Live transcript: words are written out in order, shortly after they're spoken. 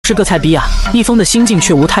是个菜逼啊！一峰的心境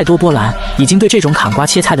却无太多波澜，已经对这种砍瓜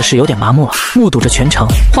切菜的事有点麻木了。目睹着全程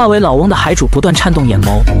化为老翁的海主不断颤动眼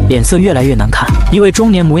眸，脸色越来越难看。一位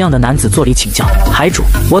中年模样的男子坐里请教：“海主，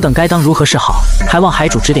我等该当如何是好？还望海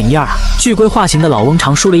主指点一二啊！”巨龟化形的老翁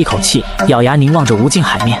长舒了一口气，咬牙凝望着无尽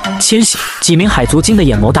海面。千玺几名海族惊得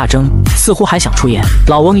眼眸大睁，似乎还想出言。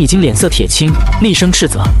老翁已经脸色铁青，厉声斥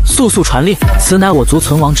责：“速速传令！此乃我族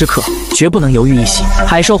存亡之刻，绝不能犹豫一息！”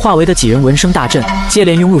海兽化为的几人闻声大震，接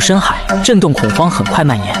连涌入深海，震动恐慌很快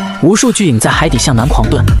蔓延。无数巨影在海底向南狂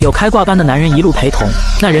遁，有开挂般的男人一路陪同，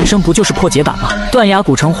那人生不就是破解版吗？断崖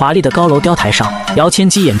古城华丽的高楼雕台上，姚千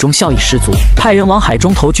机眼中笑意十足，派人往海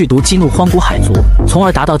中投剧毒，激怒荒古海族，从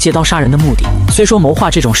而达到借刀杀人的目的。虽说谋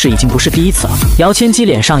划这种事已经不是第一次了，姚千机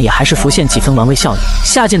脸上也还是浮现几分玩味笑意。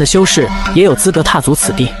下贱的修士也有资格踏足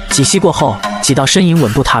此地。几息过后，几道身影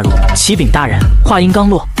稳步踏入。启禀大人，话音刚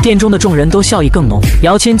落，殿中的众人都笑意更浓。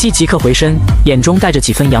姚千机即刻回身，眼中带着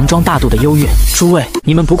几分佯装大度的优越。诸位，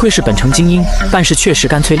你们不愧是本城精英，办事确实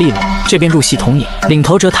干脆利落。这边入席统领，领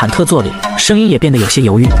头者忐忑作礼，声音也变得有些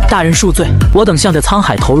犹豫。大人恕罪，我等向着沧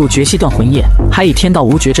海投入绝息断魂液，还以天道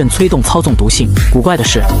无绝阵催动操纵毒性。古怪的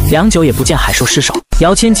是，良久也不见海兽失手。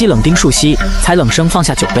姚千机冷冰数息，才冷声放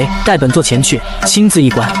下酒杯，待本座前去，亲自一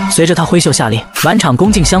观。随着他挥袖下令，满场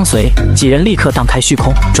恭敬相随，几人立刻荡开虚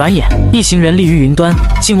空。转眼，一行人立于云端，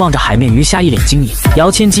静望着海面鱼虾，一脸惊异。姚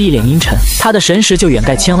千机一脸阴沉，他的神识就远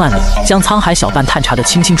盖千万里，将沧海小半探查得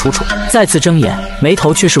清清楚楚。再次睁眼，眉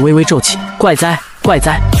头却是微微皱起。怪哉！怪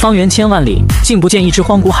哉！方圆千万里，竟不见一只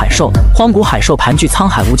荒古海兽。荒古海兽盘踞沧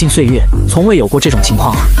海无尽岁月，从未有过这种情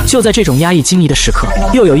况啊！就在这种压抑惊疑的时刻，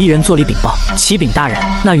又有一人作礼禀报：“启禀大人，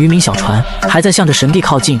那渔民小船还在向着神地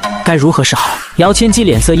靠近，该如何是好？”姚千机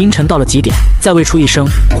脸色阴沉到了极点，再未出一声，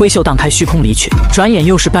挥袖荡开虚空离去。转眼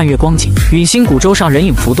又是半月光景，陨星谷洲上人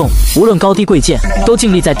影浮动，无论高低贵贱，都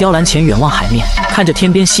静立在雕栏前，远望海面，看着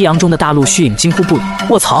天边夕阳中的大陆虚影，惊呼不已：“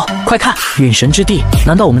卧槽！快看，陨神之地，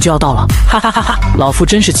难道我们就要到了？”哈哈哈哈！老夫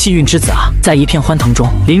真是气运之子啊！在一片欢腾中，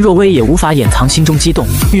林若薇也无法掩藏心中激动，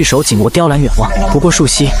玉手紧握雕栏远望。不过数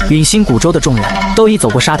息，陨星谷洲的众人都已走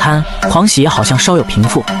过沙滩，狂喜也好像稍有平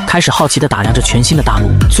复，开始好奇地打量着全新的大陆，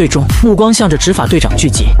最终目光向着执法队长聚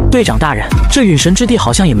集。队长大人，这陨神之地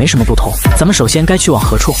好像也没什么不同，咱们首先该去往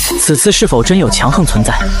何处？此次是否真有强横存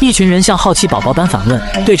在？一群人像好奇宝宝般反问，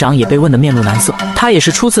队长也被问得面露难色。他也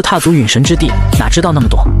是初次踏足陨神之地，哪知道那么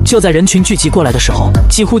多。就在人群聚集过来的时候，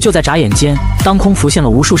几乎就在眨眼间，当空浮现了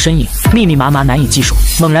无数身影，密密麻麻难以计数。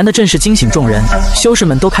猛然的阵势惊醒众人，修士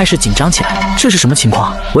们都开始紧张起来。这是什么情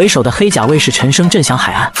况？为首的黑甲卫士沉声震响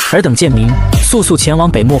海岸，尔等见明，速速前往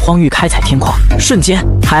北漠荒域开采天矿。瞬间，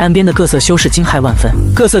海岸边的各色修士惊骇万分，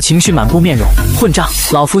各色情绪满布面容。混账！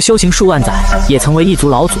老夫修行数万载，也曾为一族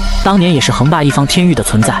老祖，当年也是横霸一方天域的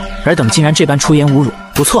存在，尔等竟然这般出言侮辱。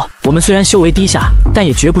不错，我们虽然修为低下，但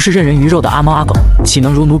也绝不是任人鱼肉的阿猫阿狗，岂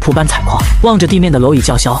能如奴仆般采矿？望着地面的蝼蚁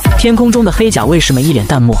叫嚣，天空中的黑甲卫士们一脸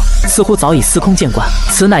淡漠，似乎早已司空见惯。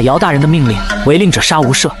此乃姚大人的命令，违令者杀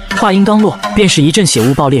无赦。话音刚落，便是一阵血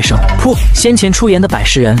雾爆裂声。噗！先前出言的百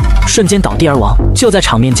十人瞬间倒地而亡。就在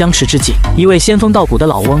场面僵持之际，一位仙风道骨的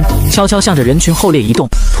老翁悄悄向着人群后列移动，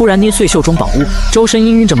突然捏碎袖中宝物，周身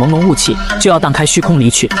氤氲着朦胧雾气，就要荡开虚空离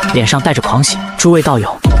去，脸上带着狂喜。诸位道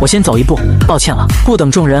友，我先走一步，抱歉了。不等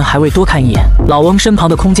众人还未多看一眼，老翁身旁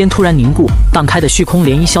的空间突然凝固，荡开的虚空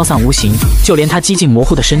涟漪消散无形，就连他几近模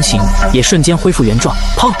糊的身形也瞬间恢复原状。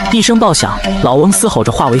砰！一声爆响，老翁嘶吼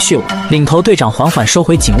着化为血雾。领头队长缓缓收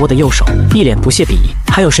回紧握的右手，一脸不屑鄙夷。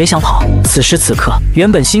还有谁想跑？此时此刻，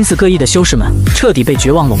原本心思各异的修士们彻底被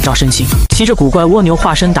绝望笼罩身心。骑着古怪蜗牛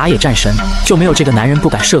化身打野战神，就没有这个男人不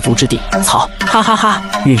敢涉足之地。操！哈哈哈！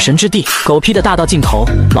陨神之地，狗屁的大到尽头，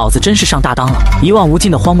老子真是上大当了。一望无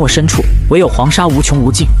尽的荒漠深处，唯有黄沙无穷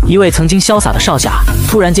无尽。一位曾经潇洒的少侠，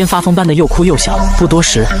突然间发疯般的又哭又笑。不多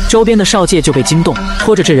时，周边的少界就被惊动，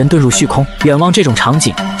拖着这人遁入虚空。远望这种场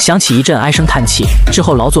景，响起一阵哀声叹气，之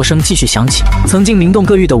后劳作声继续响起。曾经灵动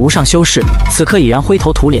各域的无上修士，此刻已然灰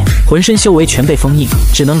头土脸，浑身修为全被封印，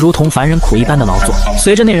只能如同凡人苦一般的劳作。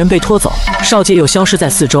随着那人被拖走，少界又消失在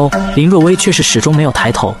四周，林若薇却是始终没有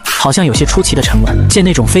抬头，好像有些出奇的沉稳。见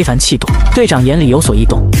那种非凡气度，队长眼里有所异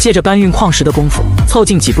动，借着搬运矿石的功夫，凑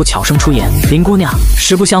近几步悄声出言：“林姑娘，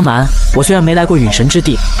实不相瞒，我虽然没来过陨神之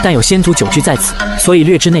地，但有仙族久居在此，所以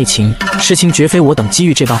略知内情。事情绝非我等机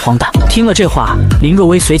遇这般荒诞。”听了这话，林若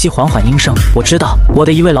薇随即缓缓应声：“我知道，我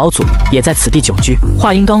的一位老祖也在此地久居。”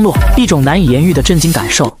话音刚落，一种难以言喻的震惊感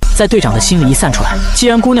受在队长的心里一散出来。既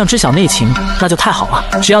然姑娘知晓内情，那就太好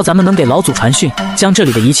了。只要咱们能给老祖传讯，将这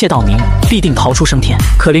里的一切道明，必定逃出升天。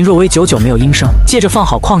可林若薇久久没有应声，借着放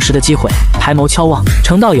好矿石的机会，抬眸悄望。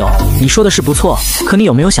程道友，你说的是不错，可你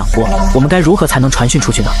有没有想过，我们该如何才能传讯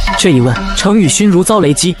出去呢？这一问，程宇勋如遭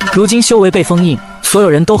雷击。如今修为被封印，所有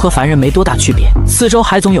人都和凡人没多大区别，四周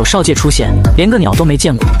还总有少界出现，连个鸟都没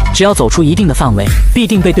见过。只要走出一定的范围，必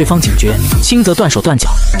定被对方警觉，轻则断手断脚，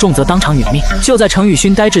重则当场殒命。就在程宇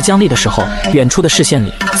勋呆滞僵立的时候，远处的视线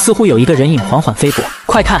里似乎有一个人影缓缓飞过。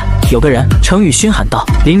快看，有个人！程宇勋喊道。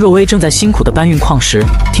林若薇正在辛苦地搬运矿石，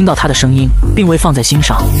听到他的声音，并未放在心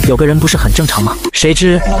上。有个人不是很正常吗？谁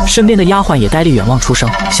知身边的丫鬟也呆立远望出声：“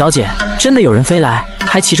小姐，真的有人飞来，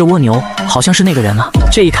还骑着蜗牛，好像是那个人啊！”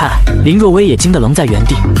这一看，林若薇也惊得愣在原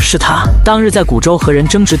地。是他，当日在古州和人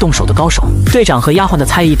争执动手的高手。队长和丫鬟的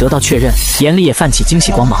猜疑得到确认，眼里也泛起惊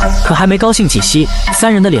喜光芒。可还没高兴几息，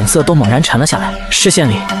三人的脸色都猛然沉了下来。视线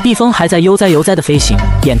里，一峰还在悠哉悠哉地飞行，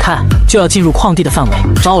眼看就要进入矿地的范围。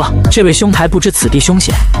糟了，这位兄台不知此地凶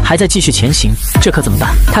险，还在继续前行，这可怎么办？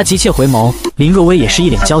他急切回眸，林若薇也是一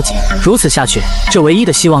脸焦急。如此下去，这唯一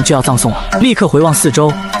的希望就要葬送了。立刻回望四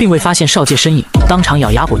周，并未发现少界身影，当场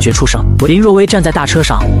咬牙果决出声。林若薇站在大车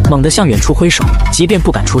上，猛地向远处挥手，即便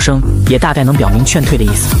不敢出声，也大概能表明劝退的意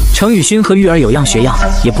思。程宇勋和玉儿有样学样，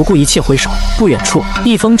也不顾一切挥手。不远处，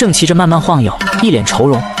一峰正骑着慢慢晃悠，一脸愁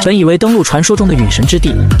容。本以为登陆传说中的陨神之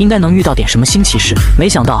地，应该能遇到点什么新奇事，没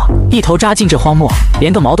想到一头扎进这荒漠，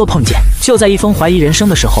连个毛都碰见。就在一峰怀疑人生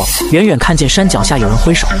的时候，远远看见山脚下有人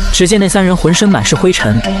挥手，只见那三人浑身满是灰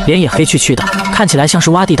尘，脸也黑黢黢的，看起来像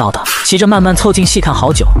是挖地道的。骑着慢慢凑近细看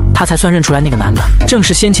好久，他才算认出来那个男的，正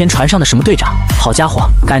是先前船上的什么队长。好家伙，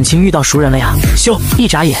感情遇到熟人了呀！咻，一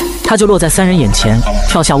眨眼，他就落在三人眼前，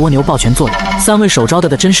跳下蜗牛抱拳作礼。三位手招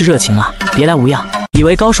的真是热情啊，别来无恙。以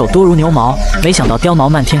为高手多如牛毛，没想到貂毛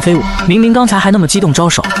漫天飞舞。明明刚才还那么激动招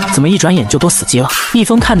手，怎么一转眼就多死机了？一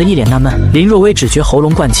峰看得一脸纳闷。林若薇只觉喉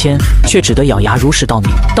咙灌铅，却只得咬牙如实道明：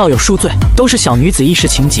道友恕罪，都是小女子一时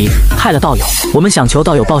情急，害了道友。我们想求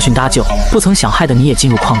道友报讯搭救，不曾想害得你也进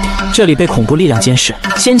入矿地，这里被恐怖力量监视。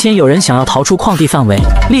先前有人想要逃出矿地范围，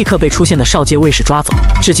立刻被出现的少界卫士抓走，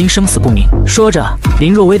至今生死不明。说着，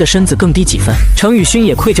林若薇的身子更低几分。程宇勋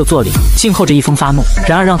也愧疚作礼，静候着一峰发怒。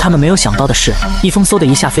然而让他们没有想到的是，一峰嗖的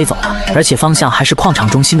一下飞走了，而且方向还是矿场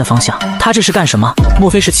中心的方向。他这是干什么？莫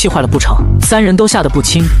非是气坏了不成？三人都吓得不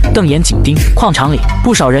轻，瞪眼紧盯。矿场里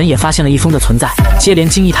不少人也发现了一峰的存在，接连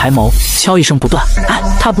惊异抬眸，敲一声不断。哎，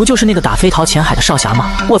他不就是那个打飞逃前海的少侠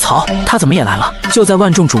吗？卧槽，他怎么也来了？就在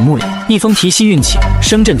万众瞩目里，一峰提膝运气，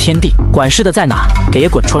声震天地。管事的在哪？给爷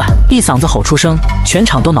滚出来！一嗓子吼出声，全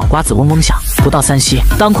场都脑瓜子嗡嗡响。不到3息，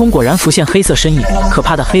当空果然浮现黑色身影，可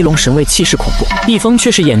怕的黑龙神位气势恐怖。一峰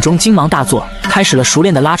却是眼中金芒大作，开始了熟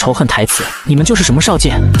练的拉仇恨台词：你们就是什么少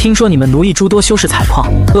界？听说你们奴役诸多修士采矿，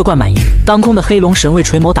恶贯满盈。当空的黑龙神位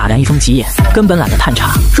垂眸打量一峰几眼，根本懒得探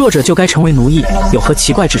查，弱者就该成为奴役，有何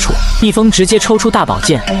奇怪之处？一峰直接抽出大宝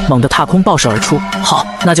剑，猛地踏空爆射而出。好，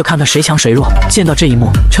那就看看谁强谁弱。见到这一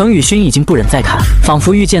幕，程宇勋已经不忍再看，仿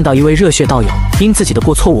佛预见到一位热血道友因自己的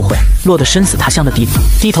过错误会，落得身死他乡的地步，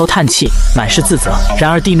低头叹气，满是自责。然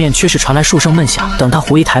而地面却是传来数声闷响。等他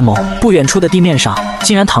狐疑抬眸，不远处的地面上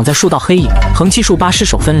竟然躺在数道黑影，横七竖八，尸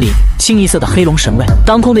首分离，清一色的黑龙神位。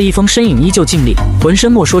当空的一峰身影依旧静立，浑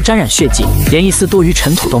身莫说沾染血迹，连一丝多余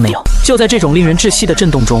尘土都没有。就在这种令人窒息的震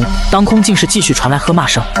动中，当空竟是继续传来喝骂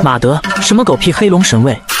声：马德，什么狗屁黑龙神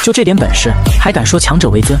位，就这点本事，还敢说强者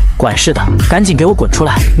为尊？管事的，赶紧给我滚出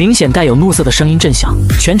来！明显带有怒色的声音震响，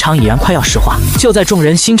全场已然快要石化。就在众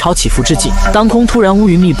人心潮起伏之际，当空突然乌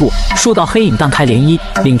云密布，数道黑影荡开涟漪，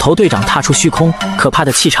领头队长踏出虚空，可怕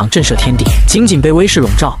的气场震慑天地，紧紧被威势笼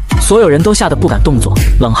罩。所有人都吓得不敢动作，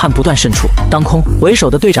冷汗不断渗出。当空为首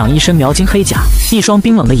的队长一身描金黑甲，一双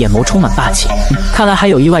冰冷的眼眸充满霸气。看来还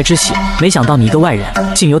有意外之喜，没想到你一个外人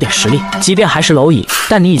竟有点实力。即便还是蝼蚁，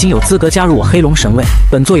但你已经有资格加入我黑龙神位。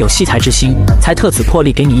本座有惜才之心，才特此破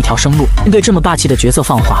例给你一条生路。面对这么霸气的角色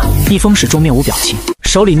放话，一峰始终面无表情，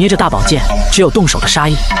手里捏着大宝剑，只有动手的杀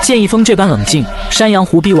意。见一峰这般冷静，山羊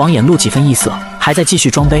胡逼王眼露几分异色，还在继续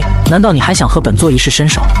装杯。难道你还想和本座一试身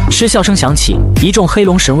手？嗤笑声响起，一众黑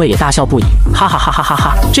龙神卫也大笑不已，哈哈哈哈哈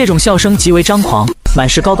哈！这种笑声极为张狂，满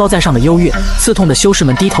是高高在上的优越。刺痛的修士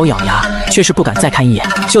们低头咬牙，却是不敢再看一眼。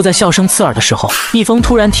就在笑声刺耳的时候，一峰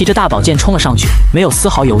突然提着大宝剑冲了上去，没有丝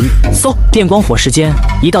毫犹豫，嗖！电光火石间，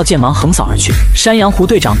一道剑芒横扫而去。山羊胡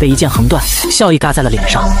队长被一剑横断，笑意尬在了脸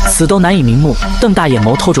上，死都难以瞑目，瞪大眼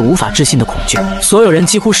眸透着无法置信的恐惧。所有人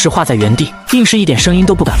几乎石化在原地，硬是一点声音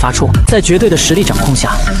都不敢发出。在绝对的实力掌控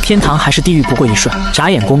下，天堂还是地狱不过一瞬。眨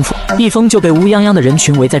眼功夫，一峰就被乌泱泱的人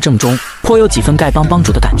群围在正中，颇有几分丐帮帮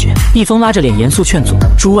主的感觉。一峰拉着脸严肃劝劝阻。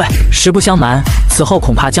诸位，实不相瞒，此后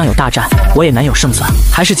恐怕将有大战，我也难有胜算，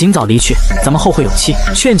还是尽早离去，咱们后会有期。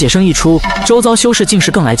劝解声一出，周遭修士竟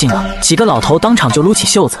是更来劲了，几个老头当场就撸起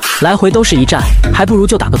袖子，来回都是一战，还不如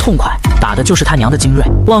就打个痛快，打的就是他娘的精锐。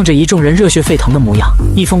望着一众人热血沸腾的模样，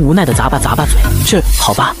一峰无奈的咂巴嘴，这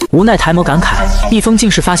好吧。无奈抬眸感慨，一峰竟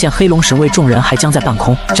是发现黑龙神卫众人还僵在半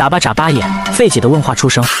空，眨巴眼，费解的问话出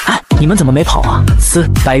声：“哎，你们怎么没跑啊？”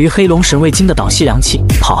百余黑龙神卫惊得倒吸凉气，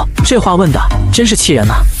跑？这话问的真是气人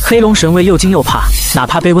啊！黑龙神卫又惊又怕，哪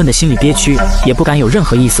怕被问的心里憋屈，也不敢有任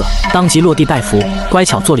何异色，当即落地拜服，乖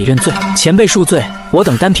巧作礼认罪：“前辈恕罪，我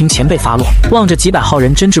等单凭前辈发落。”望着几百号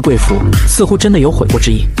人真挚跪服，似乎真的有悔过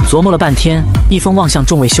之意。琢磨了半天，一峰望向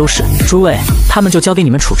众位修士：“诸位，他们就交给你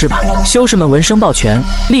们处置吧。”修士们闻声抱拳，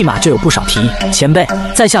立马就有不少提议：“前辈，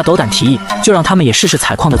在下斗胆提议，就让他们也试试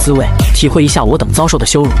采矿的滋味，体会一下我等遭受的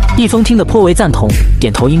羞辱。”一峰听得颇为赞同，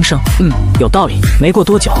点头应声：“有道理。”没过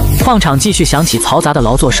多久，矿场继续响起嘈杂的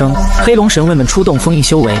劳作声，黑龙神卫们出动封印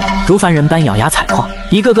修为，如凡人般咬牙采矿，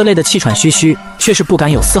一个个累得气喘吁吁，却是不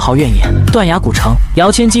敢有丝毫怨言。断崖古城，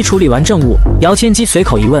姚千机处理完政务，姚千机随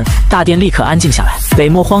口一问，大殿立刻安静下来。北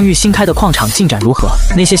漠荒域新开的矿场进展如何？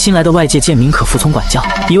那些新来的外界贱民可服从管教？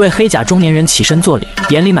一位黑甲中年人起身作礼，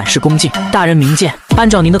眼里满是恭敬：“大人明鉴，按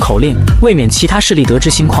照您的口令，为免其他势力得知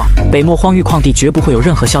新矿，北漠荒域矿地绝不会有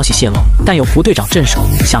任何消息泄露。但有胡队长镇守，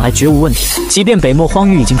想来绝无问题。即便北漠荒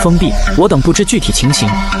域已经封闭，我等不知具体情形，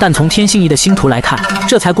但从天心仪的星图来看，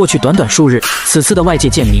这才过去短数日，此次的外界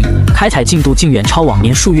贱民开采进度竟远超往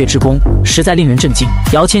年数月之功，实在令人震惊。”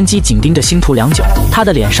姚千机紧盯着星图良久，他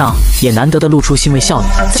的脸上也难得的露出欣慰笑脸。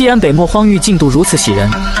既然北漠荒域进度如此喜人，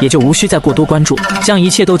也就无需再过多关注，将一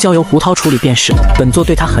切都交由胡涛处理便是。本座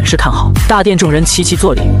对他很是看好。大殿众人齐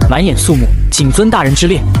作礼，满眼肃穆，谨遵大人之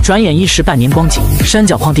令。转眼1时半年光景，山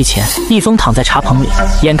脚矿地前，一峰躺在茶棚里，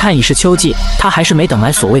眼看已是秋季，他还是没等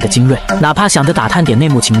来所谓的精锐，哪怕想着打探点内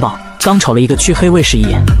幕情报。刚瞅了一个黢黑卫士一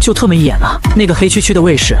眼，就特没一眼了。那个黑黢的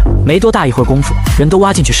卫士，没多大一会儿功夫，人都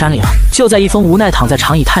挖进去山里了。就在一峰无奈躺在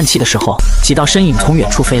长椅叹气的时候，几道身影从远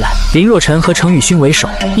处飞来，林若尘和程宇勋为首，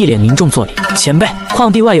一脸凝重作礼：“前辈，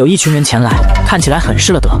矿地外有一群人前来，看起来很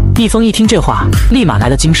失了德。”一峰一听这话，立马来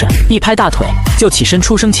了精神，一拍大腿就起身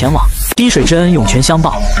出声前往。滴水之恩涌泉相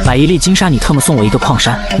报，买1粒金沙，你特么送我一个矿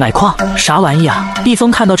山？买矿？啥玩意啊！一峰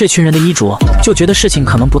看到这群人的衣着，就觉得事情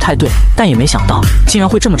可能不太对，但也没想到竟然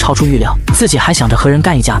会这么超出预料，自己还想着和人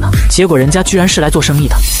干一架呢，结果人家居然是来做生意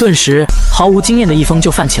的。顿时毫无经验的一峰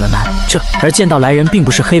就犯起了难。而见到来人并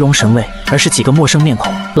不是黑龙神卫，而是几个陌生面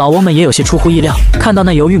孔。老翁们也有些出乎意料，看到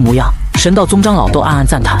那犹豫模样，神道宗长老都暗暗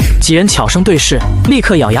赞叹。几人悄声对视，立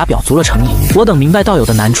刻咬牙表足了诚意：“我等明白道友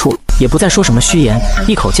的难处，也不再说什么虚言，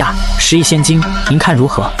一口价10亿仙金，您看如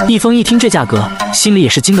何？”一峰一听这价格，心里也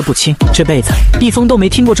是惊得不轻，这辈子一峰都没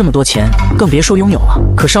听过这么多钱，更别说拥有了。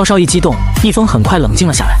可稍稍一激动，一峰很快冷静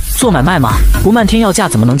了下来。做买卖嘛，不漫天要价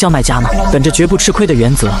怎么能叫卖家呢？本着绝不吃亏的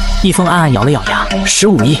原则，一峰暗暗咬了咬牙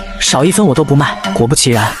：“15亿，少1分我都不卖。”果不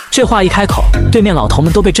其然，这话一开口，对面老头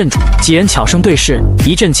们都被镇住，几人悄声对视，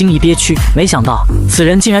一阵惊疑憋屈。没想到此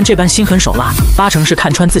人竟然这般心狠手辣，8成是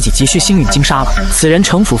看穿自己急需星陨金沙了。此人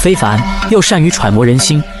城府非凡，又善于揣摩人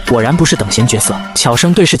心，果然不是等闲角色。悄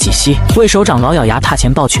声对视几息，魏首长老咬牙踏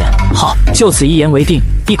前抱拳：“好，就此一言为定，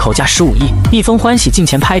一口价15亿。”一峰欢喜进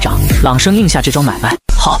前拍掌，朗声应下这桩买卖。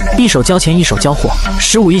好，一手交钱一手交货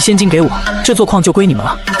，15亿现金给我，这座矿就归你们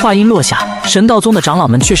了。话音落下，神道宗的长老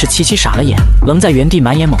们却是齐齐傻了眼，愣在原地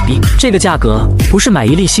满眼懵逼。这个价格不是买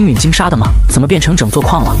1粒星陨金沙的吗？怎么变成整座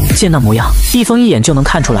矿了？见那模样，一峰一眼就能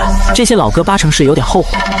看出来，这些老哥8成是有点后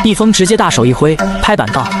悔。一峰直接大手一挥，拍板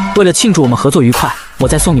道：“为了庆祝我们合作愉快，我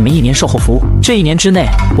再送你们1年售后服务。这1年之内，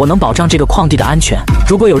我能保障这个矿地的安全。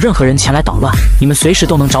如果有任何人前来捣乱，你们随时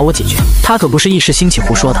都能找我解决。”他可不是一时兴起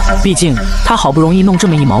胡说的，毕竟他好不容易弄这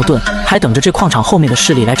么一矛盾，还等着这矿场后面的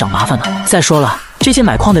势力来找麻烦呢。再说了，这些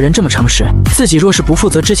买矿的人这么诚实，自己若是不负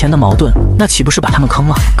责之前的矛盾，那岂不是把他们坑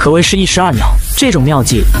了？可谓是一石二鸟，这种妙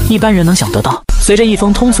计一般人能想得到。随着一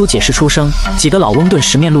封通俗解释出声，几个老翁顿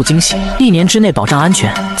时面露惊喜。1年之内保障安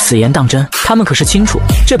全，此言当真？他们可是清楚，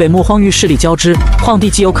这北漠荒域势力交织，矿地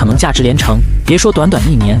极有可能价值连城。别说短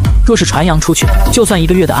1年，若是传扬出去，就算1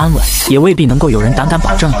个月的安稳，也未必能够有人胆敢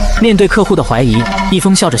保证了。面对客户的怀疑，一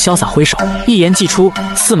峰笑着潇洒挥手，一言既出，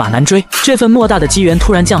驷马难追。这份莫大的机缘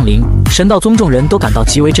突然降临，神道宗众人都感到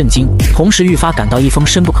极为震惊，同时愈发感到一峰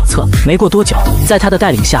深不可测。没过多久，在他的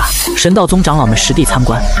带领下，神道宗长老们实地参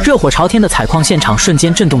观，热火朝天的采矿现场瞬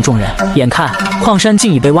间震动众人。眼看矿山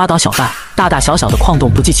竟已被挖倒小半，大大小小的矿洞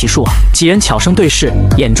不计其数啊！几人悄声对视，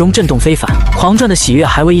眼中震动非凡，狂转的喜悦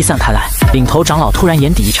还未溢散开来。领头长老突然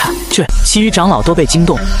眼底一颤，其余长老都被惊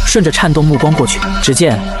动，顺着颤动目光过去，只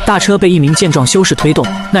见大车被一名健壮修士推动，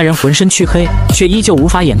那人浑身黢黑，却依旧无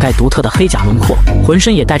法掩盖独特的黑甲轮廓，浑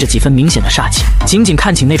身也带着几分明显的煞气。仅仅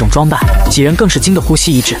看起那种装扮，几人更是惊得呼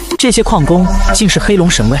吸一滞。这些矿工竟是黑龙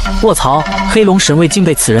神卫！卧槽，黑龙神卫竟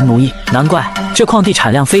被此人奴役，难怪这矿地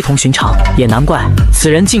产量非同寻常，也难怪此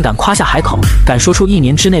人竟敢夸下海口，敢说出1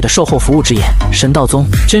年之内的售后服务之言。神道宗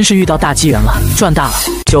真是遇到大机缘了，赚大了！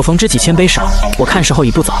酒逢知己千杯少，我看时候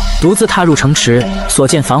已不早。独自踏入城池，所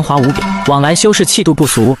见繁华无比，往来修士气度不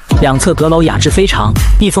俗，两侧阁楼雅致非常。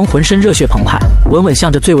一峰浑身热血澎湃，稳稳向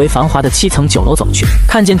着最为繁华的7层酒楼走去。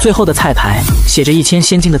看见最后的菜牌写着1000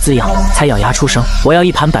仙金的字样，才咬牙出声：“我要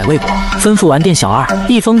1盘百味果。”吩咐完店小二，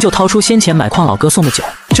一峰就掏出先前买矿老哥送的酒。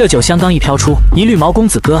这酒香刚一飘出，一律毛公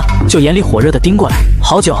子哥就眼里火热的盯过来。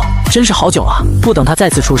好酒，真是好酒啊！不等他再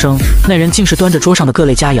次出声，那人竟是端着桌上的各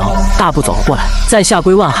类佳肴，大步走了过来。在下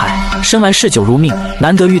归万海，生来嗜酒如命，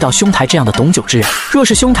难得遇到兄台这样的懂酒之人。若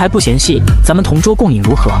是兄台不嫌隙，咱们同桌共饮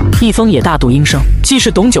如何？一峰也大度应声，既是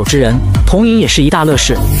懂酒之人，同饮也是一大乐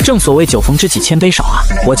事。正所谓酒逢知己千杯少啊！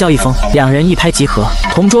我叫一峰。两人一拍即合，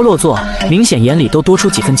同桌落座，明显眼里都多出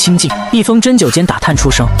几分亲近。一峰斟酒间打探出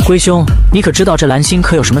声：“龟兄，你可知道这蓝星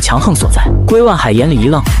可有什么强横所在？”归万海眼里一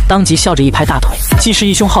愣，当即笑着一拍大腿：“既是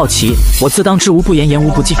义兄好奇，我自当知无不言，言无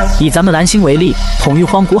不尽。以咱们蓝星为例，统御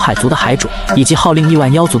荒古海族的海主，以及号令亿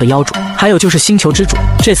万妖族的妖主，还有就是星球之主，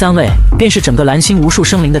这3位便是整个蓝星无数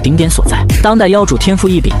生灵的顶点所在。当代妖主天赋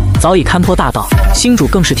异禀，早已勘破大道；星主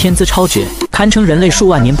更是天资超绝，堪称人类数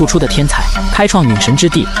万年不出的天才，开创陨神之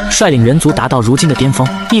地，率领人族达到如今的巅峰。”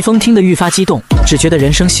一峰听得愈发激动，只觉得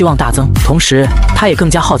人生希望大增，同时他也更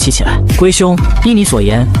加好奇起来。龟兄，依你所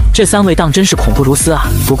言，这3位当真是恐怖如斯啊！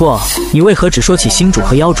不过你为何只说起星主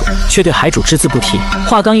和妖主，却对海主只字不提？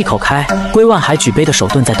话刚一口开，归万海举杯的手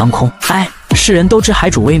顿在当空。世人都知海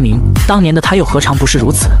主威名，当年的他又何尝不是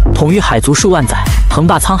如此？统御海族数万载，横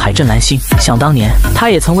霸沧海镇蓝星。想当年，他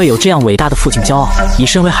也曾为有这样伟大的父亲骄傲，以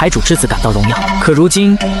身为海主之子感到荣耀。可如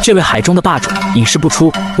今，这位海中的霸主隐世不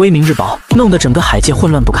出，威名日薄，弄得整个海界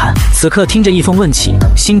混乱不堪。此刻听着一峰问起，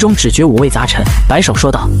心中只觉五味杂陈，摆手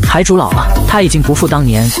说道：“海主老了，他已经不复当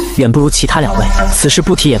年，远不如其他2位。此事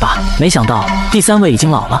不提也罢。没想到第3位已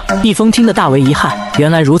经老了。”一峰听得大为遗憾，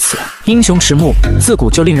原来如此。英雄迟暮，自古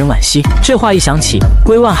就令人惋惜。这话一响起，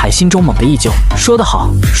归万海心中猛地一揪，说得好，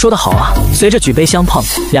说得好啊！随着举杯相碰，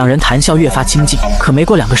两人谈笑越发亲近。可没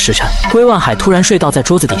过2个时辰，归万海突然睡倒在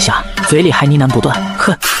桌子底下，嘴里还呢喃不断：“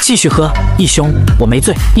呵，继续喝，义兄，我没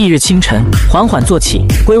醉。”翌日清晨，缓缓坐起，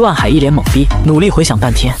归万海一脸懵逼，努力回想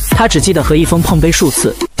半天，他只记得和一峰碰杯数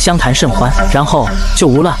次，相谈甚欢，然后就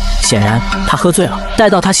无了。显然他喝醉了。待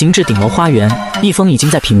到他行至顶楼花园，一峰已经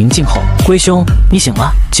在品茗静候。龟兄，你醒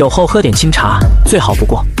了，酒后喝点清茶，最好不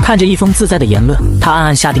过。看着一峰自在的言论，他暗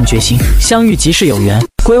暗下定决心，相遇即是有缘。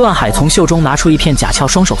归万海从袖中拿出一片甲壳，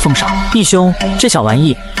双手奉上：“义兄，这小玩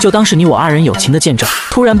意就当是你我2人友情的见证。”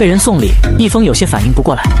突然被人送礼，一峰有些反应不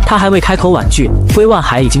过来，他还未开口婉拒，归万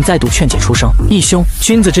海已经再度劝解出声：“义兄，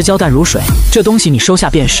君子之交淡如水，这东西你收下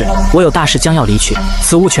便是。我有大事将要离去，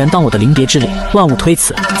此物全当我的临别之礼，万勿推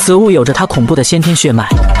辞。此物有着他恐怖的先天血脉，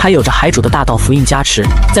还有着海主的大道符印加持，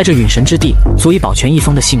在这陨神之地，足以保全一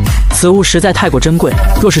峰的性命。此物实在太过珍贵，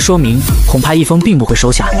若是说明，恐怕一峰并不会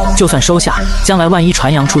收下。就算收下，将来万一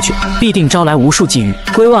传扬出去，必定招来无数觊觎。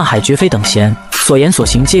归万海绝非等闲，所言所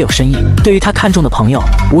行皆有深意。对于他看中的朋友，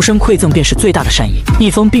无声馈赠便是最大的善意。一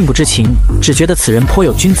峰并不知情，只觉得此人颇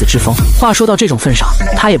有君子之风。话说到这种份上，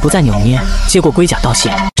他也不再扭捏，接过龟甲道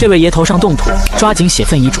谢。这位爷头上动土，抓紧写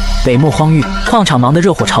份遗嘱。北漠荒域，矿场忙得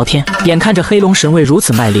热火朝天，眼看着黑龙神卫如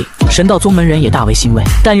此卖力，神道宗门人也大为欣慰。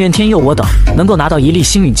但愿天佑我等能够拿到1粒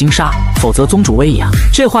星陨金沙，否则宗主威仪啊！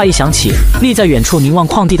这话一响起，立在远处凝望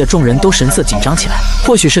矿地的众人都神色紧张起来。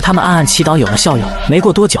或许是他们暗暗祈祷有了效用。没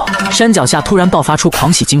过多久，山脚下突然爆发出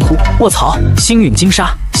狂喜惊呼：“卧槽！星陨金沙！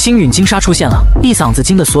星陨金沙出现了！”一嗓子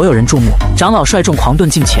惊得所有人注目。长老率众狂遁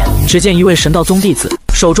近前，只见一位神道宗弟子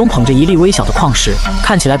手中捧着一粒微小的矿石，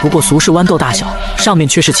看起来不过俗世豌豆大小，上面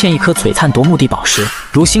却是嵌一颗璀璨夺目的宝石，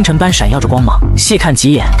如星辰般闪耀着光芒。细看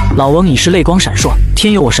几眼，老翁已是泪光闪烁。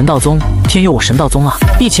天佑我神道宗！天佑我神道宗啊！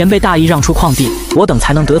一前辈大义让出矿地，我等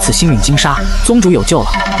才能得此星陨金沙。宗主有救了，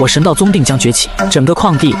我神道宗定将崛起。整个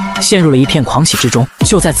矿地陷入了一片狂喜之中。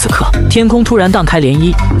就在此刻，天空突然荡开涟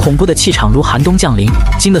漪，恐怖的气场如寒冬降临，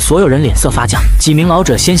惊得所有人脸色发僵。几名老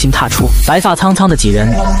者先行踏出，白发苍苍的几人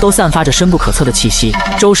都散发着深不可测的气息，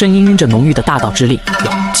周身氤氲着浓郁的大道之力。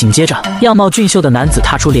紧接着，样貌俊秀的男子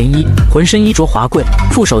踏出涟漪，浑身衣着华贵，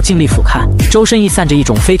负手尽力俯瞰，周身溢散着一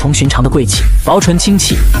种非同寻常的贵气，薄唇轻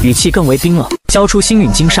启，语气更为冰冷。交出星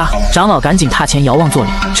陨金沙，长老赶紧踏前遥望作礼。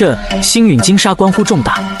这星陨金沙关乎重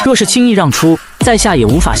大，若是轻易让出，在下也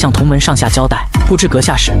无法向同门上下交代。不知阁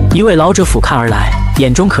下是？一位老者俯瞰而来，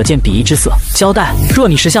眼中可见鄙夷之色。交代，若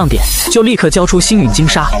你识相点，就立刻交出星陨金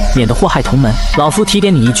沙，免得祸害同门。老夫提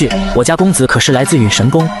点你一句，我家公子可是来自陨神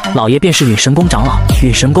宫，老爷便是陨神宫长老。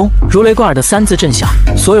陨神宫，如雷贯耳的三字震响，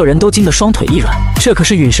所有人都惊得双腿一软。这可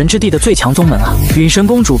是陨神之地的最强宗门啊！陨神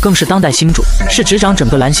公主更是当代星主，是执掌整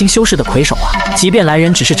个蓝星修士的魁首啊！即便来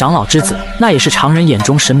人只是长老之子，那也是常人眼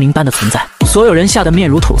中神明般的存在。所有人吓得面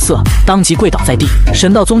如土色，当即跪倒在地。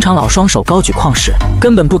神道宗长老双手高举矿石，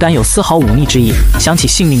根本不敢有丝毫忤逆之意。想起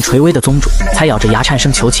性命垂危的宗主，才咬着牙颤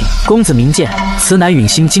声求情：“公子明鉴，此乃陨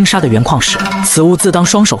星金沙的原矿石，此物自当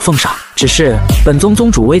双手奉上。只是本宗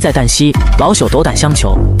宗主危在旦夕，老朽斗胆相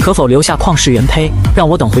求，可否留下矿石原胚，让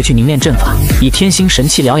我等回去凝练阵法，以天星神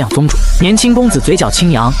器疗养宗主？”年轻公子嘴角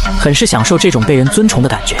轻扬，很是享受这种被人尊崇的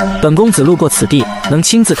感觉。本公子路过此地，能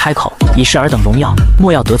亲自开口，以示尔等荣耀，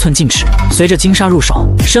莫要得寸进尺。随着金沙入手，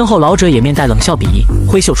身后老者也面带冷笑鄙夷，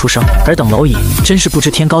挥袖出声：“尔等蝼蚁，真是不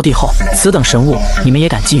知天高地厚，此等神物，你们也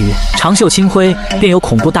敢觊觎？”长袖轻挥，便有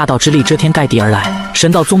恐怖大道之力遮天盖地而来。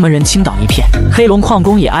神道宗门人倾倒一片，黑龙矿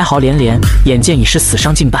工也哀嚎连连，眼见已是死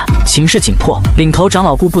伤近半，情势紧迫。领头长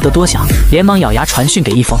老顾不得多想，连忙咬牙传讯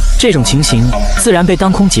给一峰。这种情形自然被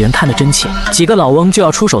当空几人看得真切，几个老翁就要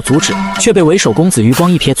出手阻止，却被为首公子余光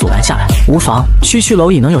一瞥阻拦下来。无妨，区区蝼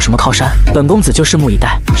蚁能有什么靠山？本公子就拭目以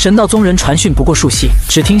待。神道宗人传讯不过数息，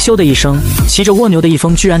只听咻的一声，骑着蜗牛的一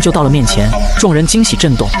峰居然就到了面前，众人惊喜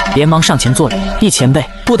震动，连忙上前作礼。一前辈。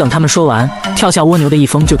不等他们说完，跳下蜗牛的一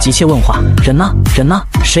峰就急切问话：“人呢？人呢？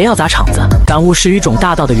谁要砸场子？”感悟石语种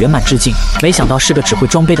大道的圆满致敬，没想到是个只会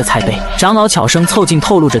装杯的菜杯。长老悄声凑近，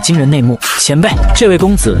透露着惊人内幕：“前辈，这位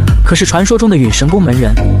公子可是传说中的陨神宫门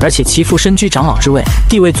人，而且其父身居长老之位，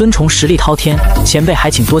地位尊崇，实力滔天，前辈还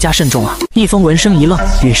请多加慎重啊！”一峰闻声一愣：“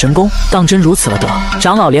陨神宫，当真如此了得？”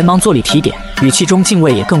长老连忙作礼提点，语气中敬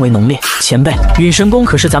畏也更为浓烈：“前辈，陨神宫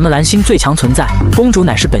可是咱们蓝星最强存在，公主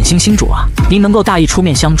乃是本星星主啊！您能够大义出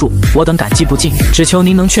面相助，我等感激不尽，只求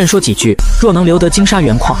您能劝说几句，若能留得金沙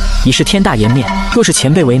原矿，已是天大颜面；若是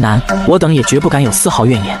前辈为难，我等也绝不敢有丝毫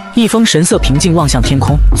怨言。”一峰神色平静，望向天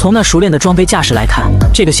空。从那熟练的装杯架势来看，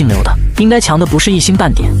这个姓刘的应该强的不是一星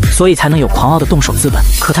半点，所以才能有狂傲的动手资本。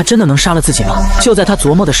可他真的能杀了自己吗？就在他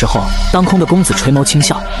琢磨的时候，当空的公子垂眸轻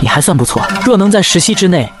笑：“你还算不错，若能在10息之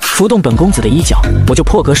内拂动本公子的衣角，我就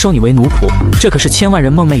破格收你为奴仆。这可是千万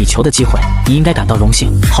人梦寐以求的机会，你应该感到荣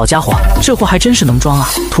幸。”好家伙，这货还真是能装啊！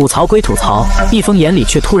吐槽归吐槽，一峰眼里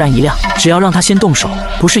却突然一亮，只要让他先动手，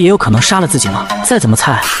不是也有可能杀了自己吗？再怎么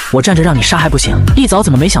菜，我站着让你杀还不行？一早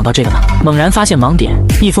怎么没想到这个呢？猛然发现盲点，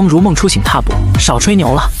一峰如梦初醒，踏步：“少吹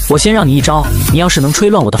牛了，我先让你一招，你要是能吹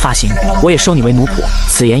乱我的发型，我也收你为奴仆。”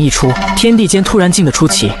此言一出，天地间突然静得出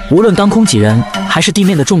奇，无论当空几人，还是地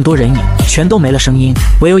面的众多人影，全都没了声音，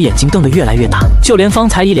唯有眼睛瞪得越来越大。就连方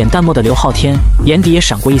才一脸淡漠的刘昊天，眼底也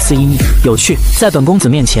闪过一丝阴翳。有趣，在本公子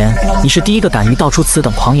面前，你是第一个敢于道出此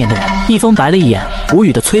等狂言的人。一峰白了一眼，无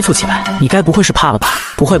语地催促起来：“你该不会是怕了吧？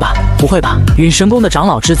不会吧？不会吧？陨神宫的长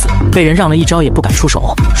老之子，被人让了一招也不敢出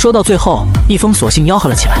手。”说到最后，一峰索性吆喝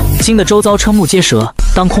了起来，惊得周遭瞠目结舌，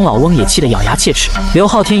当空老翁也气得咬牙切齿。刘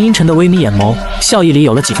昊天阴沉的微眯眼眸，笑意里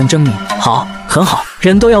有了几分狰狞：“好，很好，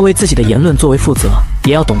人都要为自己的言论作为负责，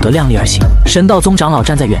也要懂得量力而行。”神道宗长老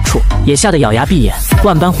站在远处，也吓得咬牙闭眼，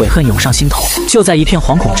万般悔恨涌上心头。就在一片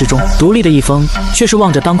惶恐之中，独立的一峰却是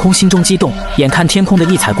望着当空，心中激动，眼看天空的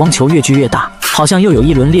异彩光球越聚越大，好像又有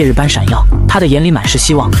一轮烈日般闪耀。他的眼里满是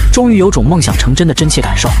希望，终于有种梦想成真的真切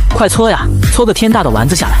感受。快搓呀，搓个天大的丸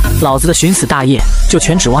子下来，老子的寻死大业就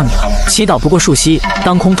全指望你了。祈祷不过数息，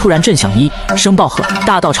当空突然震响一声暴喝，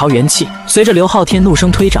大道朝元气。随着刘昊天怒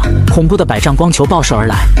声推掌，恐怖的百丈光球爆射而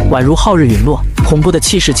来，宛如皓日陨落。恐怖的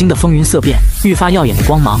气势惊得风云色变，愈发耀眼的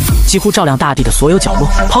光芒几乎照亮大地的所有角落。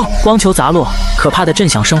砰！光球砸落，可怕的震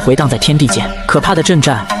响声回荡在天地间，可怕的震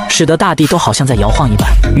颤使得大地都好像在摇晃一般。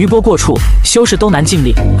余波过处，修士都难尽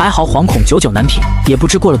力，哀嚎惶恐久久难平。也不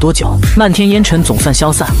知过了多久，漫天烟尘总算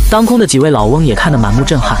消散，当空的几位老翁也看得满目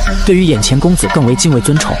震撼，对于眼前公子更为敬畏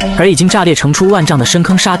尊崇。而已经炸裂成出万丈的深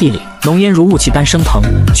坑沙地里，浓烟如雾气般升腾，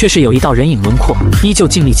却是有一道人影轮廓，依旧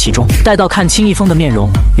静立其中。待到看清一峰的面容，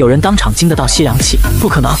有人当场惊得倒吸凉气。不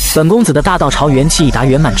可能，本公子的大道朝元气已达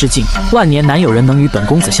圆满之境，万年难有人能与本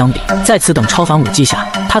公子相比。在此等超凡武技下，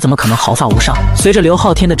他怎么可能毫发无伤？随着刘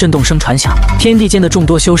昊天的震动声传响，天地间的众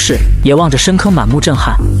多修士也望着深坑，满目震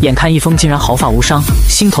撼。眼看一峰竟然毫发无伤，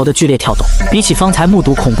心头的剧烈跳动，比起方才目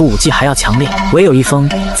睹恐怖武技还要强烈。唯有一峰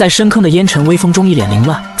在深坑的烟尘微风中一脸凌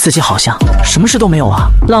乱，自己好像什么事都没有啊！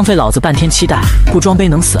浪费老子半天期待，不装杯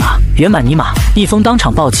能死啊！圆满尼玛！一峰当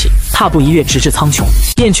场暴起，踏步一跃直至苍穹。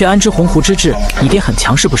燕雀安知鸿鹄之志，你爹很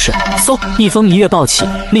强是不是？嗖！一峰一跃暴起，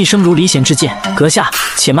厉声如离弦之箭。阁下，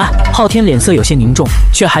且慢！昊天脸色有些凝重，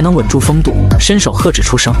却还能稳住风度，伸手喝止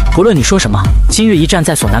出声。不论你说什么，今日一战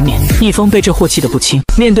在所难免。一峰被这货气得不轻，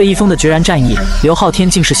面对一峰的决然战意，刘昊天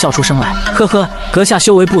竟是笑出声来。呵呵，阁下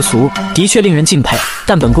修为不俗，的确令人敬佩，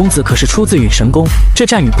但本公子可是出自陨神宫，这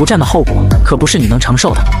战与不战的后果，可不是你能承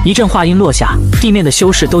受的。一阵话音落下，地面的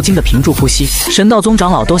修士都惊得屏住呼吸，神道宗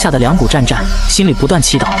长老都吓得两股战战，心里不断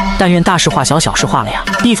祈祷，但愿大事化小，小事化了呀。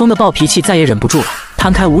一峰的暴脾气再也忍不住了，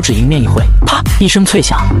摊开五指迎面一挥，啪一声脆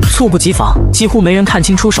响，猝不及防，几乎没人看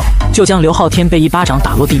清出手，就将刘昊天被一巴掌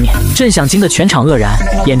打落地面。震响惊得全场愕然，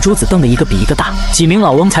眼珠子瞪得一个比一个大。几名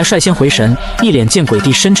老翁才率先回神，一脸见鬼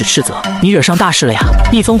地伸指斥责：“你惹上大事了呀！”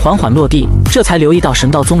一峰缓缓落地，这才留意到神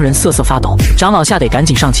道宗人瑟瑟发抖，长老吓得赶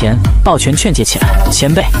紧上前抱拳劝诫起来：“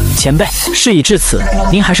前辈，前辈，事已至此，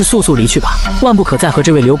您还是速速离去吧，万不可再和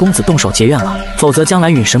这位刘公子动手结怨了，否则将来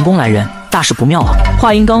陨神宫来人，大事不妙啊！”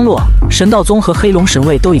话音刚落，神道宗和黑龙神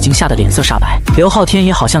卫都已经吓得脸色煞白，刘昊天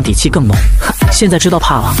也好像底气更浓。哼，现在知道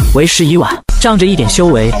怕了，为时已晚。仗着一点修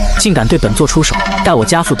为，竟敢对本座出手，待我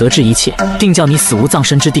家父得知一切，定叫你死无葬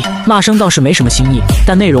身之地。骂声倒是没什么新意，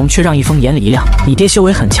但内容却让一峰眼里一亮。你爹修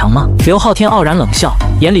为很强吗？刘昊天傲然冷笑，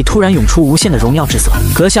眼里突然涌出无限的荣耀之色。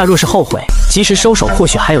阁下若是后悔，及时收手，或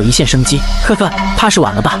许还有一线生机。呵呵，怕是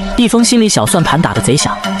晚了吧？一峰心里小算盘打得贼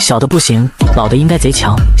响，小的不行，老的应该贼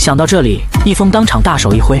强。想到这里，一峰当场大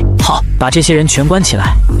手一挥，好，把这些人全关起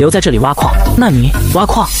来，留在这里挖矿。那你挖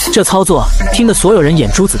矿？这操作听得所有人眼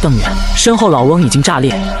珠子瞪圆，身后老翁已经炸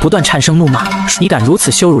裂，不断颤声怒骂：“你敢如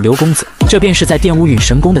此羞辱刘公子，这便是在玷污陨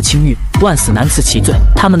神宫的清誉，万死难辞其罪。”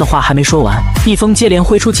他们的话还没说完，一峰接连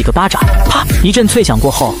挥出几个巴掌，啪！一阵脆响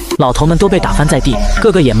过后，老头们都被打翻在地，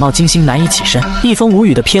个个眼冒金星，难以起身。一峰无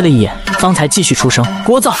语地瞥了一眼，方才继续出声：“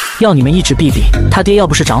聒噪！要你们一直避避，他爹要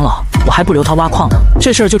不是长老，我还不留他挖矿呢。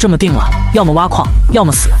这事儿就这么定了，要么挖矿，要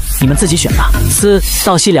么死，你们自己选吧。”嘶！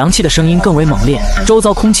倒吸凉气的声音更为猛烈，周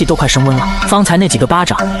遭空气都快升温了。方才那几个巴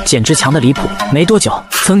掌简直强得离谱。没多久，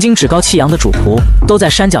曾经趾高气扬的主仆都在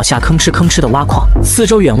山脚下吭哧吭哧的挖矿，四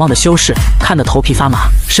周远望的修士看得头皮发麻。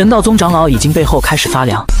神道宗长老已经背后开始发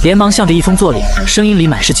凉，连忙向着一峰作礼，声音里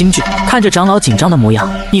满是惊惧。看着长老紧张的模样，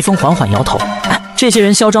一峰缓缓摇头：“这些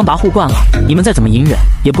人嚣张跋扈惯了，你们再怎么隐忍，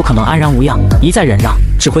也不可能安然无恙。一再忍让，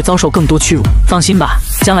只会遭受更多屈辱。放心吧，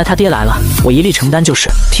将来他爹来了，我一力承担就是。”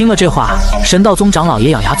听了这话，神道宗长老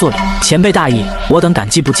也咬牙作礼：“前辈大义，我等感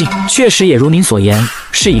激不尽。确实也如您所言，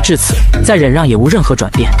事已至此，再忍让也无任何转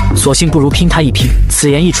变，索性不如拼他一拼。”此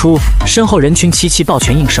言一出，身后人群齐齐抱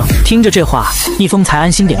拳应声。听着这话，一峰才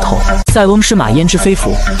安心点头。塞翁失马焉知非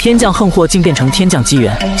福，天降横祸竟变成天降机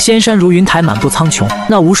缘。仙山如云台，满布苍穹，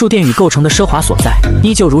那无数殿宇构成的奢华所在，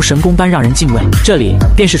依旧如神宫般让人敬畏。这里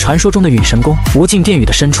便是传说中的陨神宫，无尽殿宇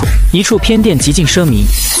的深处，一处偏殿极尽奢靡，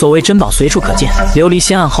所谓珍宝随处可见。琉璃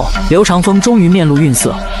仙案后，刘长风终于面露愠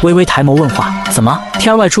色，微微抬眸问话：“怎么？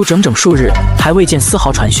天儿外出整整数日，还未见丝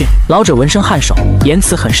毫传讯？”老者闻声颔首，言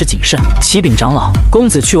辞很是谨慎：“启禀长老，公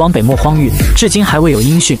子去往北漠荒域，至今还未有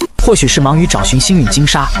音讯，或许是忙于找寻星陨金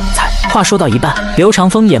沙才。”话说到一半，刘长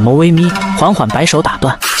风眼眸微眯，缓缓摆手打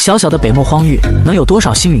断：“小小的北漠荒域，能有多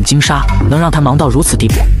少星陨金沙，能让他忙到如此地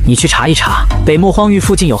步？你去查一查，北漠荒域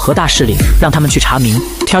附近有何大势力，让他们去查明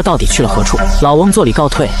天儿到底去了何处。”老翁作礼告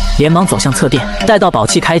退，连忙走向侧殿。待到宝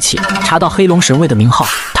器开启，查到黑龙神卫的名号，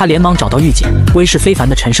他连忙找到御简，威势非凡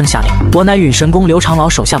的沉声下令：“我乃陨神宫刘长老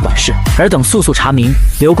手下管事，尔等速速查明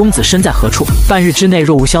刘公子身在何处。半日之内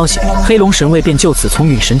若无消息，黑龙神卫便就此从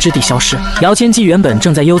陨神之地消失。”姚千机原本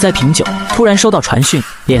正在悠哉品酒，突然收到传讯，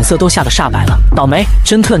脸色都吓得煞白了。倒霉，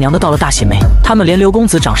真特娘的到了大邪霉！他们连刘公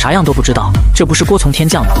子长啥样都不知道，这不是锅从天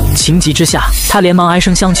降吗？情急之下，他连忙哀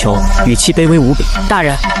声相求，语气卑微无比：“大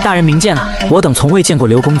人，大人明鉴啊！我等从未见过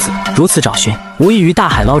刘公子，如此找寻，无异于大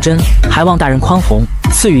海捞针，还望大人宽宏，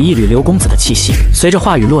赐予一缕刘公子的气息。”随着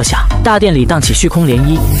话语落下，大殿里荡起虚空涟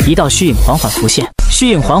漪，一道虚影缓缓浮现。虚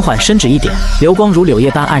影缓缓伸指一点，流光如柳叶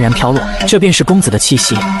般黯然飘落，这便是公子的气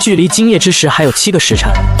息。距离今夜之时还有7个时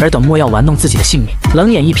辰，尔等莫要玩弄自己的性命。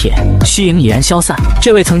冷眼一瞥，虚影已然消散。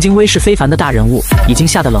这位曾经威势非凡的大人物，已经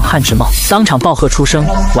吓得冷汗直冒，当场暴喝出声，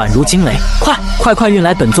宛如惊雷：“快运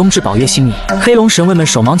来本宗至宝月星米！”黑龙神卫们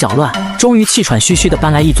手忙脚乱，终于气喘吁吁地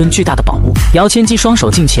搬来一尊巨大的宝物。姚千机双手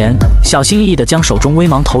近前，小心翼翼地将手中微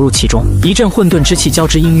芒投入其中，一阵混沌之气交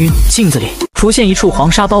织氤氲。镜子里浮现一处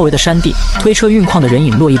黄沙包围的山地，推车运矿的人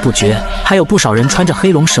影络绎不绝，还有不少人穿着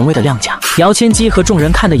黑龙神卫的亮甲。姚千机和众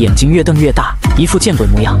人看的眼睛越瞪越大，一副见鬼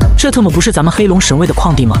模样。这特么不是咱们黑龙神卫的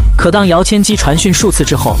矿地吗？可当姚千机传讯数次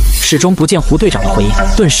之后，始终不见胡队长的回应。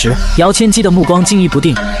顿时，姚千机的目光惊疑不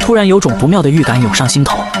定，突然有种不妙的预感涌上心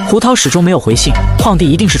头。胡涛始终没有回信，矿地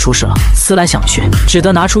一定是出事了。思来想去，只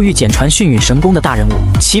得拿出御简传讯允神宫的大人物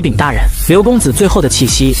启禀大人，刘公子最后的气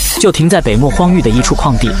息就停在北漠荒域的一处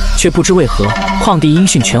矿地，却不知为何矿地音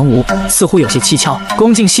讯全无，似乎有些蹊跷。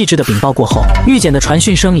恭敬细致的禀报过后，御简的传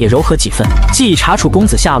讯声也柔和几分。既已查处公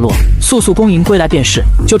子下落，速恭迎归来便是，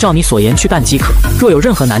就照你所言去办即可。若有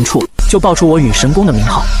任何难处，就报出我允神宫的名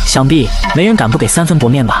号，想必没人敢不给3分薄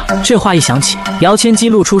面吧。这话一响起，姚千机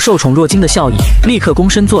露出受宠若惊的笑意，立刻躬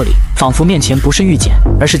身作礼，仿佛面前不是御简，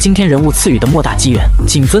而是今天人物赐予的莫大机缘，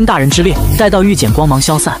谨遵大人之令。待到御简光芒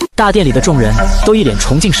消散，大殿里的众人都一脸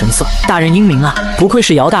崇敬神色。大人英明啊，不愧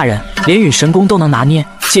是姚大人，连允神宫都能拿捏。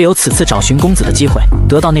借由此次找寻公子的机会，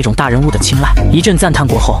得到那种大人物的青睐。一阵赞叹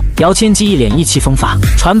过后，姚千机一脸意气风发，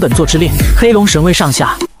传本座之令，黑龙神卫上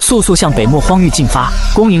下速向北漠荒域进发，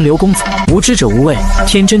恭迎刘公子。无知者无畏，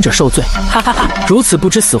天真者受罪。哈哈哈！如此不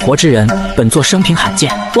知死活之人，本座生平罕见。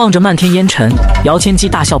望着漫天烟尘，姚千机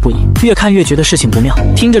大笑不已，越看越觉得事情不妙。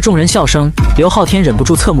听着众人笑声，刘昊天忍不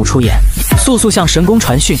住侧目出言，速向神宫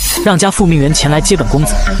传讯，让家副命员前来接本公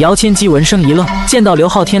子。姚千机闻声一愣，见到刘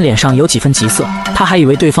昊天脸上有几分急色，他还以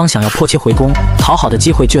为对方想要迫切回宫，讨好的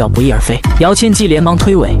机会就要不翼而飞。姚千机连忙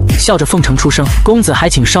推诿，笑着奉承出声：“公子还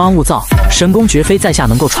请稍安勿躁，神宫绝非在下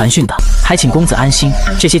能够传讯的，还请公子安心，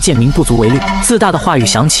这些贱民不足为虑。”自大的话语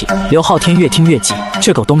响起，刘昊天越听越急，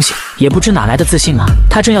这狗东西也不知哪来的自信啊！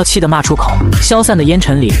他正要气得骂出口，消散的烟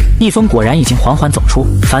尘里，逆风果然已经缓缓走出，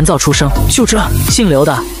烦躁出声：“就这，姓刘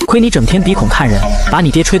的，亏你整天鼻孔看人，把你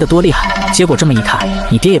爹吹得多厉害，结果这么一看，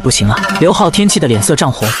你爹也不行啊！”刘昊天气得脸色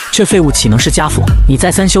涨红，这废物岂能是家父？你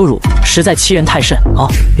再三羞辱，实在欺人太甚。哦，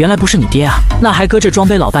原来不是你爹啊，那还搁这装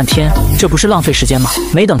杯老半天，这不是浪费时间吗？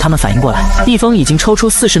没等他们反应过来，逆风已经抽出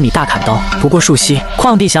40米大砍刀。不过数息，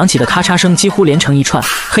矿地响起的咔嚓声几乎连成一串，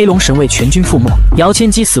黑龙神卫全军覆没。姚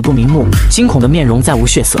千机死不瞑目，惊恐的面容再无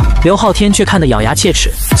血色。刘昊天却看得咬牙切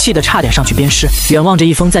齿，气得差点上去鞭尸。远望着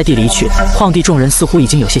一风在地离去，矿地众人似乎已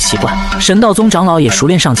经有些习惯，神道宗长老也熟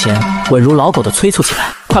练上前，稳如老狗的催促起来：“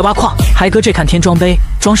快挖矿，还搁这看天装杯，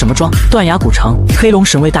装什么装？断崖古城黑龙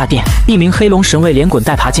神卫大殿，一名黑龙神卫连滚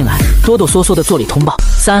带爬进来，哆哆嗦嗦的作礼通报：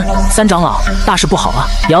三长老，大事不好啊！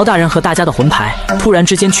姚大人和大家的魂牌突然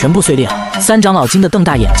之间全部碎裂了。”三长老惊得瞪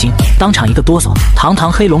大眼睛，当场一个哆嗦，堂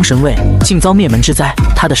堂黑龙神卫竟遭灭门之灾。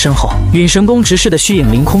他的身后，允神宫执事的虚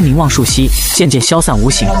影凌空凝望数息，渐渐消散无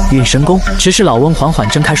形。允神宫执事老翁缓缓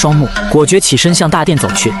睁开双目，果决起身向大殿走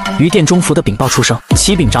去，于殿中服的禀报出声：“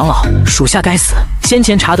启禀长老，属下该死，先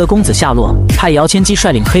前查得公子下落，派姚千机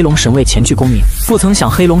率领黑龙神卫前去恭迎，不曾想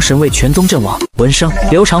黑龙神卫全宗阵亡。”闻声，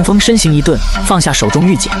刘长风身形一顿，放下手中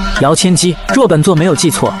玉简：“姚千机，若本座没有记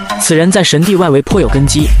错，此人在神地外围颇有根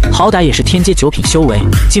基，好歹也是天阶9品修为，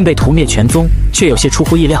竟被屠灭全宗，却有些出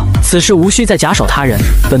乎意料。此事无需再假手他人，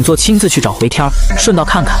本座亲自去找回天儿，顺道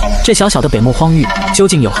看看这小小的北漠荒域究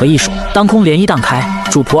竟有何异数。”当空涟漪荡开，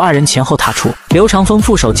主仆2人前后踏出，刘长风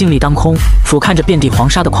负手静立当空，俯瞰着遍地黄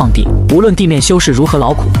沙的矿地，无论地面修士如何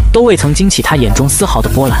劳苦，都未曾惊起他眼中丝毫的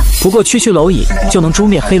波澜。不过区区蝼蚁就能诛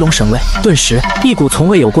灭黑龙神卫，顿时一股从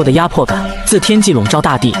未有过的压迫感自天际笼罩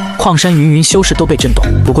大地，矿山云云修士都被震动。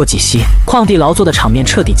不过几息，矿地劳作的场面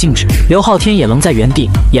彻底静止，刘昊天也愣在原地，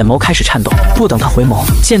眼眸开始颤抖。不等他回眸，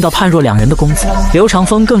见到判若2人的公子，刘长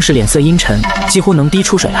风更是脸色阴沉，几乎能滴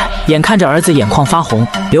出水来。眼看着儿子眼眶发红，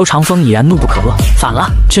刘长风已然怒不可遏：“反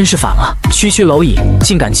了，真是反了！区区蝼蚁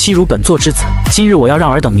竟敢欺辱本座之子，今日我要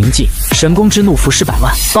让尔等铭记神宫之怒伏尸百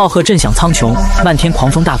万！”暴喝震响苍穹，漫天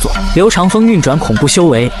狂风大作。刘长风运转恐怖修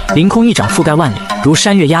为，凌空一掌覆盖万里，如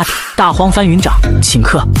山岳压顶，大荒翻云掌，顷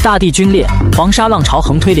刻大地龟裂，黄沙浪潮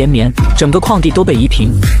横推连绵，整个矿地都被夷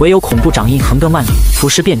平，唯有恐怖掌印横亘万里，伏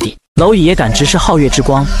尸遍地。蝼蚁也敢直视皓月之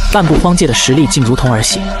光，半步荒界的实力竟如同儿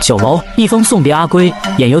戏。9楼，一封送别阿龟，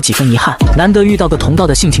眼有几分遗憾，难得遇到个同道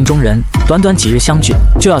的性情中人，短短几日相聚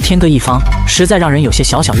就要天各一方，实在让人有些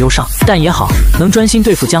小小忧伤。但也好，能专心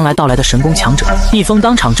对付将来到来的神宫强者。一封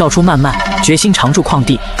当场照出漫漫，决心常驻旷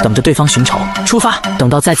地，等着对方寻仇。出发，等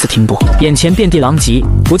到再次停步，眼前遍地狼藉，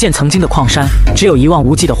不见曾经的矿山，只有一望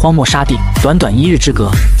无际的荒漠沙地。短短1日之隔，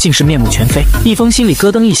竟是面目全非。一封心里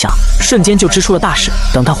咯噔一响，瞬间就知出了大事。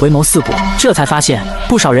等他回眸四顾，这才发现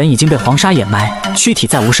不少人已经被黄沙掩埋，躯体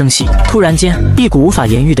再无声息。突然间，一股无法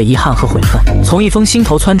言喻的遗憾和悔恨从一封心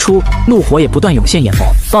头窜出，怒火也不断涌现眼眸，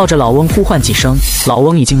抱着老翁呼唤几声。老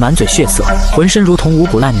翁已经满嘴血色，浑身如同五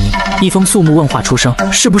谷烂泥。一封肃穆问话出声：“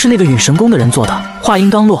是不是那个陨神宫的人做的？”话音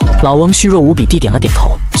刚落，老翁虚弱无比地点了点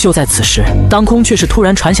头。就在此时，当空却是突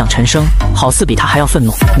然传响沉声，好似比他还要愤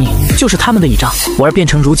怒：“你就是他们的倚仗，我儿变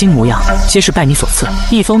成如今模样，皆是拜你所赐。”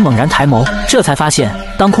一封猛然抬眸，这才发现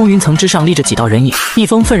当空云层之上立着几道人影。一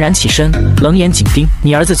封愤然起身，冷眼紧盯：“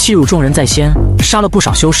你儿子欺辱众人在先，杀了不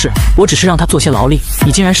少修士，我只是让他做些劳力，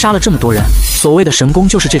你竟然杀了这么多人！所谓的神功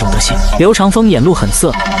就是这种德行。”刘长风眼露狠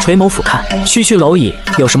色，垂眸俯瞰：“区区蝼蚁，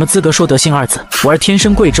有什么资格说德行二字？我儿天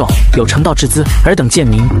生贵胄，有成道之资，尔等贱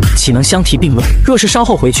民岂能相提并论？若是稍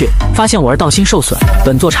后回去，发现我儿道心受损，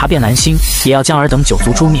本座查遍兰心，也要将尔等九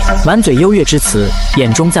族诛灭。”满嘴优越之词，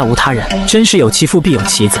眼中再无他人，真是有其父必有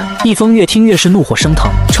其子。一封越听越是怒火升腾，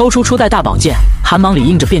抽出初代大宝剑，寒芒里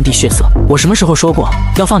映着遍地血色。我什么时候说过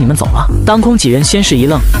要放你们走了？当空几人先是一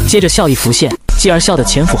愣，接着笑意浮现，继而笑得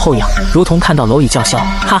前俯后仰，如同看到蝼蚁叫嚣，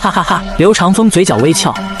哈哈哈哈！刘长风嘴角微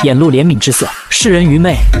翘，眼露怜悯之色。世人愚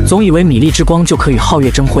昧，总以为米粒之光就可与皓月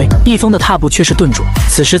争辉。一封的踏步却是顿住，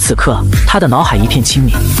此时此刻，他的脑海一片清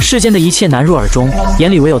明，世间的一切难入耳中，眼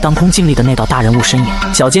里唯有当空经历的那道大人物身影。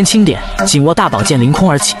脚尖轻点，紧握大宝剑凌空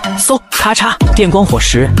而起，嗖，咔嚓，电光火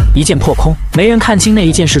石，一剑破空。没人看清那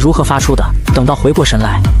一剑是如何发出的。等到回过神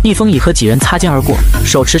来，一封已和几人擦肩而过，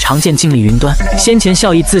手持长剑静立云端。先前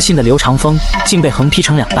笑意自信的刘长风竟被横劈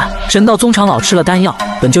成2半。神道宗长老吃了丹药，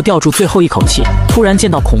本就吊住最后一口气，突然见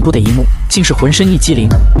到恐怖的一幕，竟是浑身一激灵，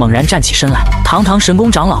猛然站起身来。堂堂神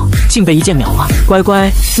宫长老竟被一剑秒了！乖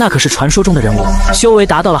乖，那可是传说中的人物，修为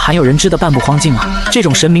达到了罕有人知的半步荒境啊！这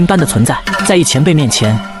种神明般的存在，在一前辈面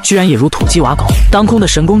前，居然也如土鸡瓦狗。当空的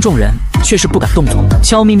神宫众人却是不敢动作，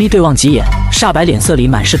悄咪咪对望几眼，煞白脸色里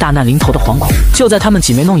满是大难临头的惶恐。就在他们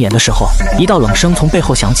挤眉弄眼的时候，一道冷声从背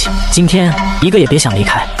后响起：“今天一个也别想离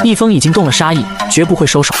开。”一封已经动了杀意，绝不会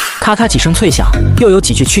收手。咔咔几声脆响，又有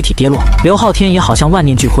几具躯体跌落。刘昊天也好像万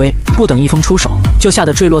念俱灰，不等一封出手，就吓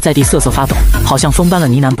得坠落在地，瑟瑟发抖，好像风般的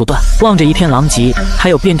呢喃不断。望着一片狼藉，还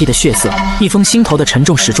有遍地的血色，一封心头的沉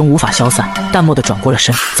重始终无法消散，淡漠地转过了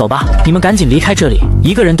身：“走吧，你们赶紧离开这里，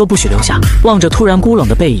一个人都不许留下。”望着突然孤冷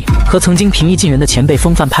的背影和曾经平易近人的前辈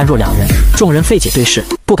风范判若两人，众人费解对视，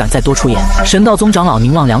不敢再多出言。神道宗长老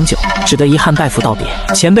凝望良久，只得遗憾拜服道别：“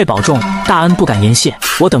前辈保重，大恩不敢言谢，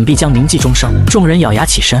我等必将铭记终生。”众人咬牙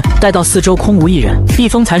起身，待到四周空无一人，一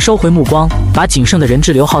封才收回目光，把仅剩的人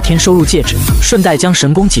质刘昊天收入戒指，顺带将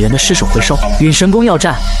神宫几人的尸首回收。陨神宫要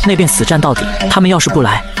战，那便死战到底。他们要是不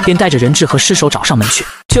来，便带着人质和尸首找上门去。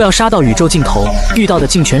就要杀到宇宙尽头，遇到的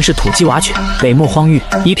竟全是土鸡瓦犬。北漠荒域，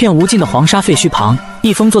一片无尽的黄沙废墟旁，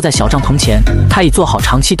一封坐在小帐篷前，他已做好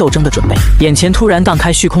长期斗争的准备。眼前突然荡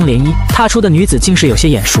开虚空涟漪，踏出的女子竟是有些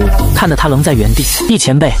眼熟，看得他愣在原地。易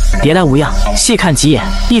前辈，别来无恙。细看几眼，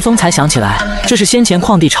一封才想起来，这是先前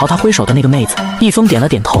旷地朝他挥手的那个妹子。一封点了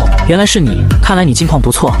点头，原来是你，看来你近况不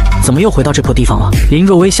错，怎么又回到这破地方了？林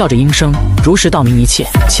若微笑着应声，如实道明一切。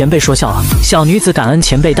前辈说笑了。小女子感恩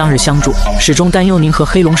前辈当日相助，始终担忧您和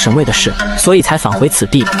黑龙神卫的事，所以才返回此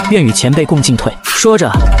地，愿与前辈共进退。说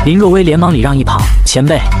着，林若微连忙礼让一旁：“前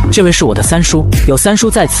辈，这位是我的三叔，有三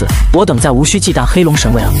叔在此，我等再无需忌惮黑龙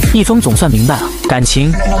神卫了。”一封总算明白了，感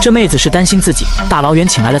情这妹子是担心自己。大老远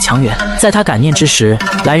请来了强援，在他感念之时，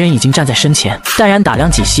来人已经站在身前，淡然打量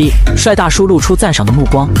几息，帅大叔露出赞赏的目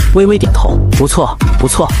光，微微点头：“不错，不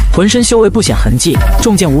错，浑身修为不显痕迹，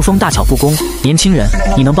重剑无锋，大巧不工。年轻人，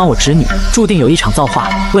你能帮我侄女，注定有一场造化，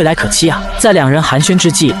未来可期啊！”在两人寒暄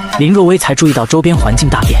之际，林若微才注意到周边环境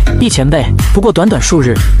大变。易前辈，不过短短数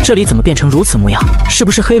日，这里怎么变成如此模样？是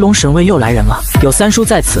不是黑龙神卫又来人了？有三叔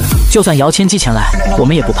在此，就算姚千机前来，我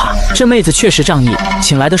们也不怕。这妹子确实仗义，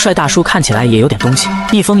请来的帅大叔看起来也有点东西。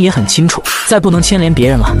易峰也很清楚，再不能牵连别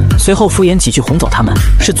人了，随后敷衍几句哄走他们，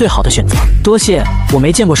是最好的选择。多谢，我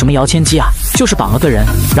没见过什么姚千机啊，就是绑了个人，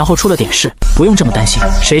然后出了点事，不用这么担心。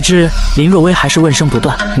谁知林若微还是问声不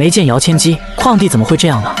断，没见姚千机，旷地怎么会这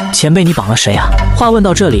样呢？前辈你绑了谁啊？话问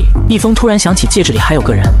到这里，易峰突然想起戒指里还有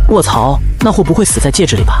个人，卧槽，那货不会死在戒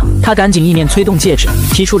指里吧？他赶紧意念催动戒指，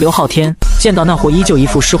提出刘昊天。见到那货依旧一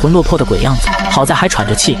副失魂落魄的鬼样子，好在还喘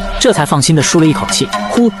着气，这才放心的舒了一口气。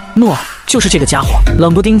呼诺，就是这个家伙。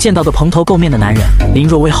冷不丁见到个蓬头垢面的男人，林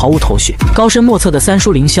若薇毫无头绪。高深莫测的三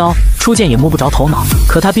叔凌霄初见也摸不着头脑，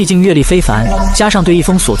可他毕竟阅历非凡，加上对一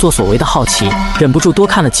峰所作所为的好奇，忍不住多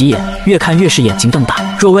看了几眼，越看越是眼睛瞪大。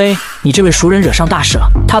若薇，你这位熟人惹上大事了，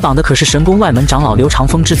他绑的可是神宫外门长老刘长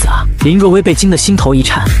风之子啊！林若薇被惊得心头一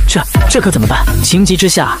颤，这可怎么办？情急之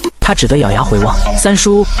下，他只得咬牙回望。三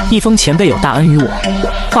叔，一峰前辈有大恩于我，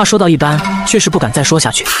话说到一半，却是不敢再说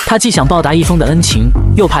下去。他既想报答一峰的恩情，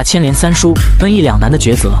又怕牵连三叔，恩义两难的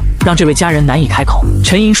抉择，让这位家人难以开口。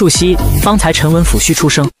沉吟数息，方才沉稳抚须出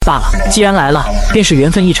声：罢了，既然来了，便是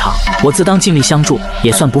缘分一场，我自当尽力相助，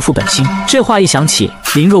也算不负本心。这话一响起，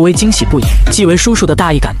林若薇惊喜不已，既为叔叔的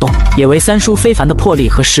大义感动，也为三叔非凡的魄力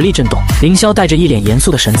和实力震动。凌霄带着一脸严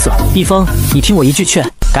肃的神色：一峰，你听我一句劝，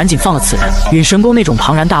赶紧放了此人。陨神宫那种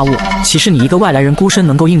庞然大物，岂是你一个外来人孤身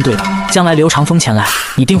能够应对的？将来刘长风前来，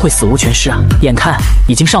一定会死无全尸啊！眼看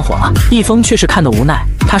已经上火了，一峰却是看得无奈，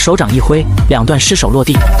他手掌一挥，两段尸首落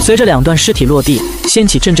地。随着两段尸体落地，掀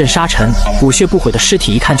起阵阵沙尘，骨血不毁的尸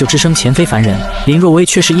体一看就只身前非凡人。林若薇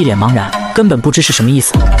却是一脸茫然，根本不知是什么意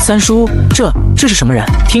思。三叔，这是什么人？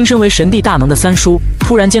听身为神帝大能的三叔，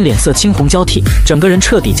突然间脸色青红交替，整个人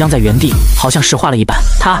彻底僵在原地，好像石化了一般。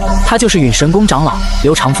他就是陨神宫长老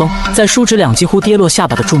刘长风。在叔侄俩几乎跌落下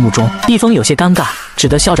巴的注目中，一峰有些尴尬，只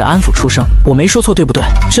得笑着安抚出声：我没说错对不对？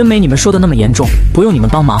真没你们说的那么严重，不用你们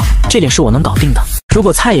帮忙，这点是我能搞定的。如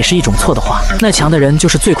果猜也是一种错的话，那强的人就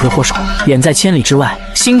是罪魁祸首。远在千里之外，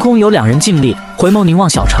星空有两人静立，回眸凝望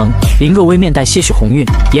小城。林若薇面带些许红晕，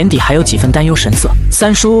眼底还有几分担忧神色。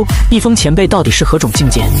三叔，一峰前辈到底是何种境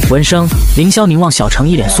界？闻声，凌霄凝望小城，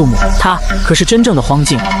一脸肃穆。他可是真正的荒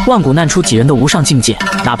境，万古难出几人的无上境界，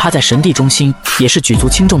哪怕在神地中心，也是举足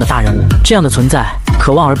轻重的大人物。这样的存在，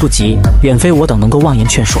可望而不及，远非我等能够妄言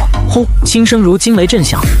劝说。轰！轻声如惊雷震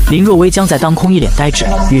响，林若薇僵在当空，一脸呆滞。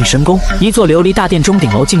陨神宫一座琉璃大殿中顶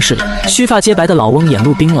楼静室里，须发皆白的老翁眼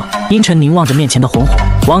露冰冷，阴沉凝望着面前的魂火。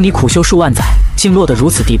枉你苦修数万载，竟落得如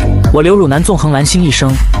此地步，我刘汝南纵横蓝星一生，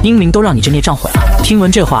英名都让你这孽障毁了。听闻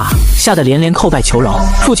这话，吓得连连叩拜求饶。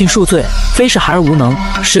父亲恕罪，非是孩儿无能，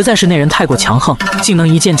实在是那人太过强横，竟能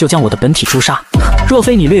一剑就将我的本体诛杀。若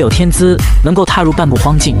非你略有天资，能够踏入半步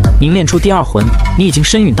荒境，凝练出第二魂，你已经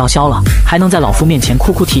身陨道消了，还能在老夫面前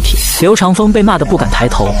哭哭啼啼。刘长风被骂得不敢抬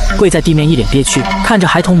头，跪在地面一脸憋屈，看着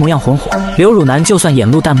孩童模样魂火。刘汝南就算眼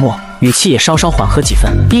露淡漠，语气也稍稍缓和几分。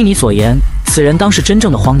依你所言，此人当是真正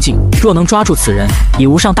的荒境，若能抓住此人，以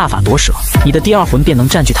无上大法夺舍，你的第二魂便能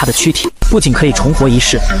占据他的躯体，不仅可以重活一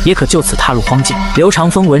世，也可就此踏入荒境。刘长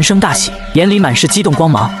风闻声大喜，眼里满是激动光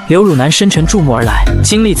芒。刘汝南深沉注目而来，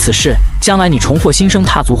经历此事，将来你重获新生，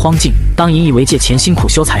踏足荒境，当引以为戒，潜心苦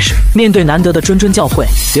修才是。面对难得的谆谆教诲，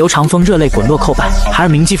刘长风热泪滚落叩拜，孩儿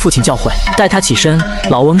铭记父亲教诲。待他起身，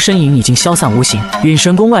老翁身影已经消散无形。陨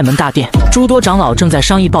神宫外门大殿，诸多长老正在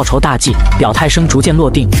商议报仇大计，表态声逐渐落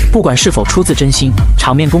定，不管是否出自真心，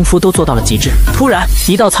场面功夫都做到了极致。突然，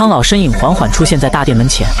一道苍老身影缓缓出现在大殿门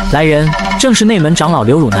前，来人正是内门长老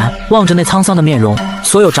刘汝南。望着那沧桑的面容，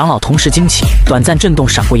所有长老同时惊起，短暂震动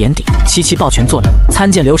闪过眼底，齐齐抱拳作礼，参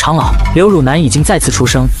见刘长老。刘汝南已经再次出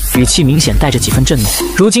声，语气明显带着几分震怒。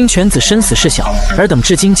如今犬子生死事小，尔等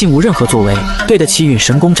至今竟无任何作为，对得起陨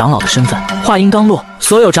神宫长老的身份。话音刚落，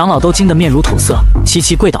所有长老都惊得面如土色，齐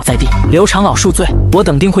齐跪倒在地。刘长老恕罪，我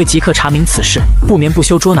等定会即刻查明此事，不眠不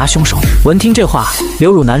休捉拿凶手。闻听这话，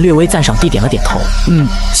刘汝南略微赞赏地点了点头。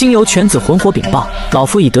经由犬子魂火禀报，老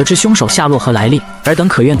夫已得知凶手下落和来历，尔等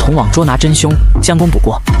可愿同往捉拿真凶，将功补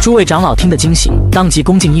过？诸位长老听得惊喜，当即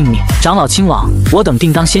恭敬应命。长老亲往，我等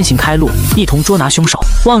定当先行开路，一同捉拿凶手。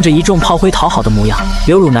望着一众炮灰讨好的模样，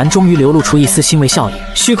刘汝南终于流露出一丝欣慰笑意，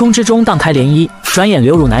虚空之中荡开涟漪。转眼，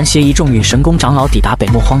刘汝南携一众陨神宫长老抵达北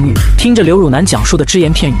漠荒域。听着刘汝南讲述的只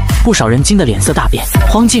言片语，不少人惊得脸色大变。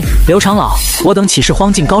荒境，刘长老，我等岂是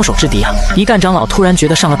荒境高手之敌啊？一干长老突然觉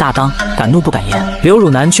得上了大当，敢怒不敢言。刘汝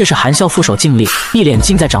南却是含笑负手敬礼，一脸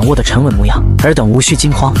尽在掌握的沉稳模样。尔等无需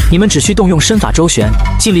惊慌，你们只需动用身法周旋，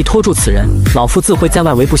尽力拖住此人，老夫自会在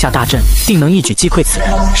外围布下大阵，定能一举击溃此人。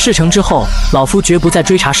事成之后，老夫绝不再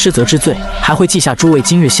追查失责之罪，还会记下诸位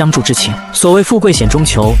今日相助之情。所谓富贵险中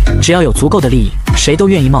求，只要有足够的利益，谁都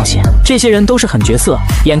愿意冒险。这些人都是狠角色，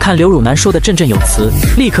眼看刘汝南说的振振有词，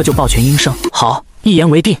立刻就抱拳应声。好，一言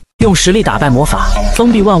为定。用实力打败魔法，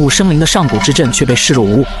封闭万物生灵的上古之阵却被视若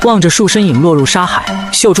无物。望着树身影落入沙海，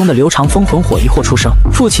袖中的刘长风魂火疑惑出声：“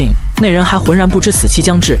父亲，那人还浑然不知死期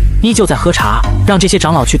将至，依旧在喝茶，让这些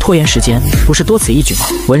长老去拖延时间，不是多此一举吗？”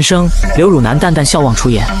闻声，刘汝南淡淡笑望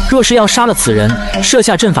出言：“若是要杀了此人，设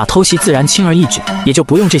下阵法偷袭自然轻而易举，也就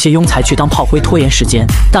不用这些庸才去当炮灰拖延时间。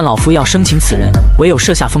但老夫要生擒此人，唯有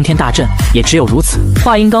设下封天大阵，也只有如此。”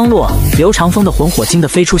话音刚落，刘长风的魂火惊得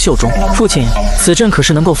飞出袖中：“父亲，此阵可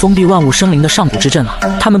是能够封闭万物生灵的上古之阵啊！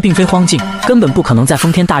他们并非荒境，根本不可能在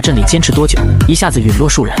封天大阵里坚持多久，一下子陨落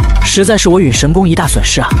数人，实在是我陨神宫一大损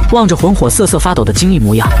失啊！”望着魂火瑟瑟发抖的惊异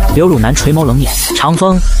模样，刘汝南垂眸冷眼：“长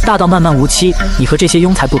风，大道漫漫无期，你和这些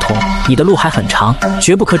庸才不同，你的路还很长，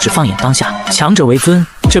绝不可只放眼当下，强者为尊。”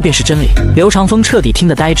这便是真理。刘长风彻底听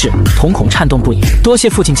得呆滞，瞳孔颤动不已。多谢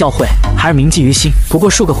父亲教诲，还是铭记于心。不过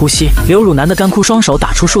数个呼吸，刘汝南的干枯双手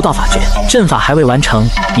打出数道法诀，阵法还未完成，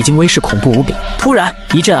已经威势恐怖无比。突然，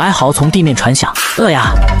一阵哀嚎从地面传响。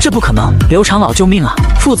呀，这不可能！刘长老救命啊！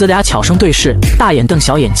父子俩悄声对视，大眼瞪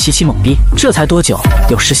小眼，齐齐懵逼。这才多久？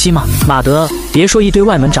有时息吗？马德，别说一堆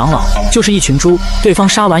外门长老，就是一群猪，对方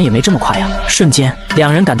杀完也没这么快呀！瞬间，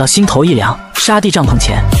两人感到心头一凉。沙地帐篷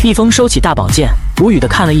前，蜜蜂收起大宝剑，无语地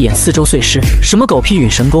看了一眼四周碎尸，什么狗屁陨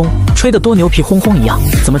神功，吹得多牛皮轰轰一样，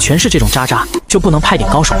怎么全是这种渣渣？就不能派点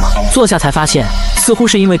高手吗？坐下才发现，似乎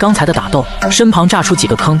是因为刚才的打斗，身旁炸出几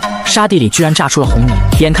个坑，沙地里居然炸出了红泥。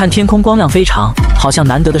眼看天空光亮非常，好像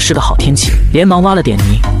难得的是个好天气，连忙挖了点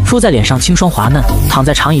泥，敷在脸上清霜滑嫩，躺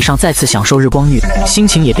在长椅上再次享受日光浴，心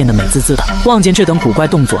情也变得美滋滋的。望见这等古怪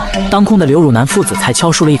动作，当空的刘汝南父子才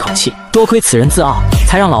悄舒了一口气。多亏此人自傲，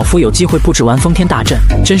才让老夫有机会布置完封天大阵，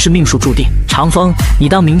真是命数注定。长风，你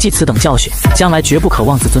当铭记此等教训，将来绝不可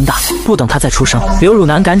妄自尊大。不等他再出声，刘汝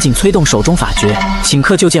南赶紧催动手中法诀，顷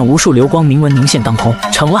刻就见无数流光铭文凝现当空。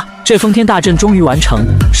成了，这封天大阵终于完成，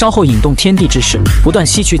稍后引动天地之势，不断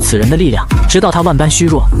吸取此人的力量，直到他万般虚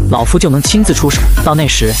弱，老夫就能亲自出手。到那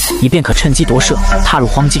时，你便可趁机夺舍，踏入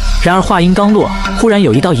荒境。然而话音刚落，忽然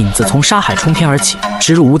有一道影子从沙海冲天而起，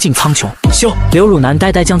直入无尽苍穹。咻！刘汝南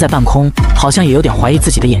呆呆僵在半空，好像也有点怀疑自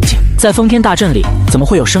己的眼睛。在封天大阵里，怎么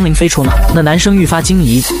会有生灵飞出呢？那男生愈发惊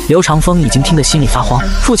疑，刘长风已经听得心里发慌。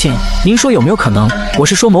父亲，您说有没有可能？我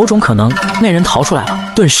是说某种可能，那人逃出来了。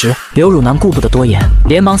顿时，刘汝南顾不得多言，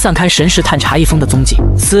连忙散开神识探查一峰的踪迹。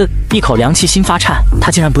嘶，一口凉气心发颤，他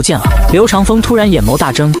竟然不见了。刘长风突然眼眸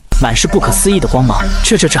大睁，满是不可思议的光芒。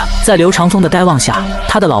这，在刘长风的呆望下，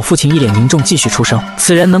他的老父亲一脸凝重，继续出声：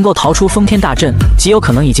此人能够逃出封天大阵，极有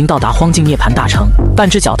可能已经到达荒境涅槃大成，半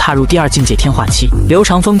只脚踏入第二境界天化期。刘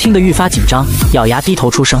长风听得愈发紧张，咬牙低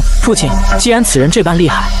头出声：父亲，既然此人这般厉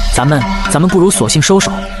害，咱们不如索性收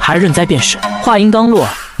手，还是认栽便是。话音刚落，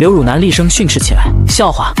刘汝南厉声训斥起来：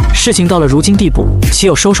笑话！事情到了如今地步，岂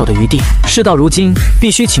有收手的余地？事到如今，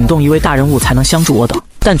必须请动一位大人物才能相助我等，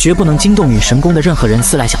但绝不能惊动陨神宫的任何人。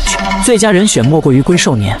思来想去，最佳人选莫过于龟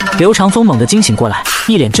寿年。刘长风猛地惊醒过来，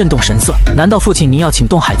一脸震动神色：难道父亲您要请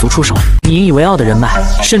洞海族出手？你引以为傲的人脉，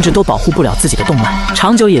甚至都保护不了自己的动脉。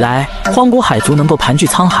长久以来，荒古海族能够盘踞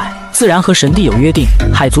沧海，自然和神帝有约定，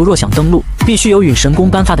海族若想登陆，必须有陨神宫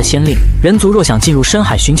颁发的先令；人族若想进入深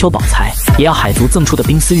海寻求宝材，也要海族赠出的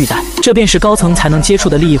冰丝玉带。这便是高层才能接触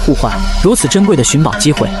的利益互换。如此珍贵的寻宝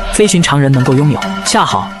机会，非寻常人能够拥有。恰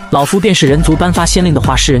好老夫便是人族颁发先令的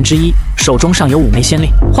画师人之一，手中尚有5枚先令。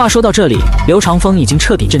话说到这里，刘长风已经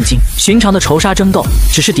彻底震惊。寻常的仇杀争斗，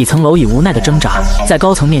只是底层蝼蚁无奈的挣扎，在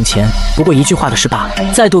高层面前，不过一句话的事罢了。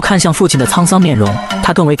再度看向父亲的沧桑面容，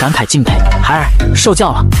他更为感慨敬佩。孩儿受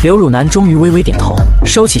教了。刘汝南终于微微点头，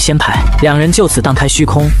收起仙牌，两人就此荡开虚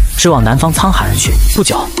空，直往南方沧海而去。不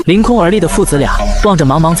久，凌空而立的父子俩望着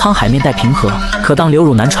茫茫沧海，面带平和。可当刘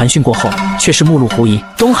汝南传讯过后，却是目露狐疑。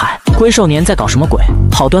东海，龟寿年在搞什么鬼？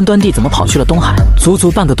好端端地怎么跑去了东海？足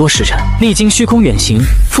足半个多时辰，历经虚空远行，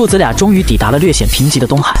父子俩终于抵达了略显贫瘠的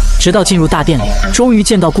东海。直到进入大殿里，终于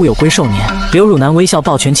见到故友龟寿年。刘汝南微笑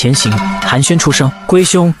抱拳前行，寒暄出声：龟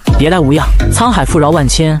兄，别来无恙。沧海富饶万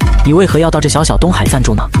千，你为何要到这小小东海暂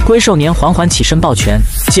住呢？龟寿年缓缓起身抱拳，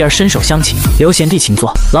继而伸手相请：刘贤弟请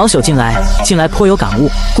坐。老朽近来颇有感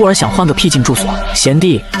悟，故而想换个僻静住所。贤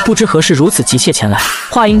弟不知何事如此急切前来？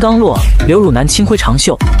话音刚落，刘汝南轻挥长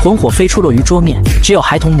袖，魂火飞出落于桌面，只有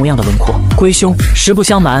孩童模样的轮廓。龟兄，实不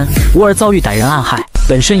相瞒，吾儿遭遇歹人暗害，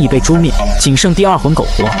本身已被诛灭，仅剩第二魂苟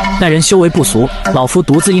活。那人修为不俗，老夫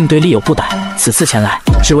独自应对力有不逮，此次前来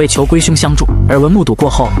只为求龟兄相助。耳闻目睹过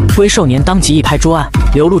后，龟寿年当即一拍桌案，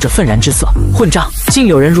流露着愤然之色：混账！竟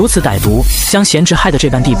有人如此歹毒，将贤侄害得这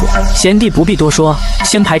般地步。贤弟不必多说，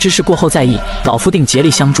先排之事过后再议，老夫定竭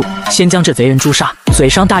力相助，先将这贼人诛杀。嘴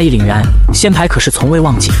上大义凛然，先排可是从未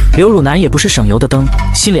忘记。刘汝南也不是省油的灯，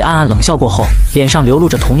心里暗暗冷笑过后，脸上流露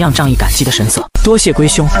着同样仗义感激的神色。多谢龟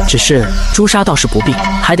兄，只是诛杀倒是不必，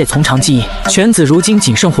还得从长计议。犬子如今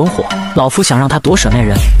仅剩魂火，老夫想让他夺舍那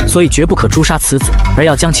人，所以绝不可诛杀此子，而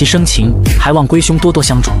要将其生擒，还望龟兄多多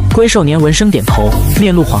相助。龟寿年闻声点头，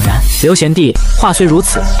面露恍然。刘贤弟，话虽如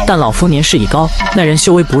此，但老夫年事已高，那人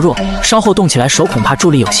修为不弱，稍后动起来手恐怕助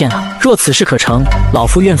力有限啊。若此事可成，老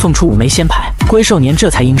夫愿奉出5枚仙牌。龟寿年这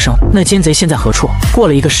才应声。那奸贼现在何处？过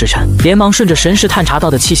了1个时辰，连忙顺着神识探查到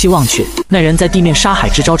的气息望去，那人在地面沙海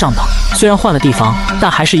之招帐等，虽然换了地方，但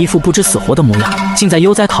还是一副不知死活的模样，竟在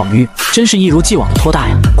悠哉烤鱼，真是一如既往的托大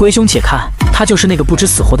呀！龟兄且看，他就是那个不知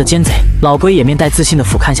死活的奸贼。老龟也面带自信的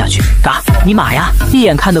俯瞰下去，嘎，尼玛呀！一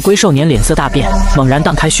眼看得龟寿年脸色大变，猛然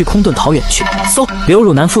荡开虚空遁逃远去。嗖，刘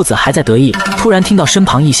汝南父子还在得意，突然听到身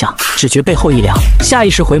旁异响，只觉背后一凉，下意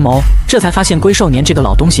识回眸，这才发现龟寿年这个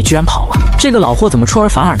老东西居然跑了。这个老货怎么出尔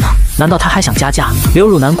反尔呢？难道他还想加价？刘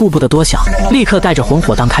汝南顾不得多想，立刻带着魂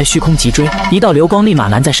火荡开虚空急追，一道流光立马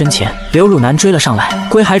拦在身前。刘汝南追了上来，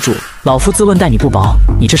龟海主，老夫自问待你不薄，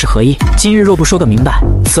你这是何意？今日若不说个明白，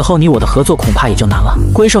此后你我的合作恐怕也就难了。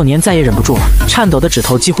龟寿年再也忍不住了，颤抖的指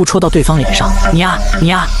头几乎戳到对方脸上。你呀，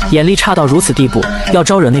眼力差到如此地步，要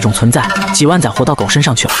招惹那种存在，几万载活到狗身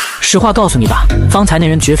上去了。实话告诉你吧，方才那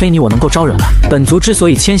人绝非你我能够招惹的。本族之所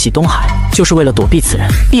以迁徙东海，就是为了躲避此人。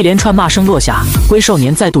一连串骂声落下，龟寿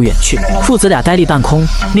年再度远去，父子俩呆立半空，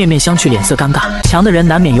面面相觑，脸色尴尬。强的人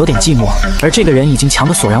难免有点寂寞，而这个人已经强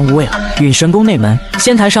得索然无味了。陨神宫内门，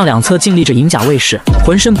仙台上两侧静立着银甲卫士，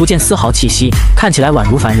浑身不见丝毫气息，看起来宛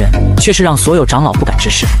如凡人，却是让所有长老不敢直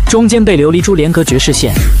视。中间被琉璃珠连隔绝视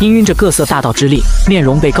线，氤氲着各色大道之力，面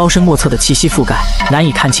容被高深莫测的气息覆盖，难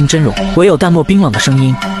以看清真容，唯有淡漠冰冷的声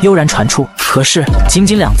音悠然传出。可是仅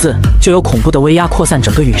仅2字，就有恐怖的威压扩散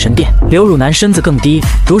整个陨神殿。刘汝南身子更低，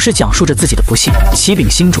如实讲述着自己的不幸。启禀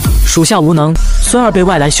星主，属下无能，孙儿被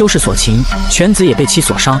外来修士所擒，犬子也被其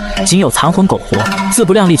所伤，仅有残魂苟活，自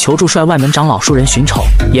不量力求助率外门长老数人寻仇，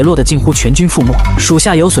也落得近乎全军覆没。属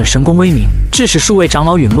下有损神宫威名，致使数位长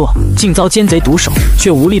老陨落，竟遭奸贼毒手，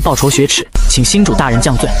却无力报仇雪耻，请星主大人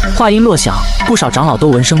降罪。话音落响，不少长老都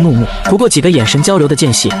闻声怒目，不过几个眼神交流的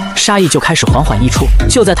间隙，杀意就开始缓缓溢出。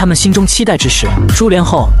就在他们心中期待之时，珠帘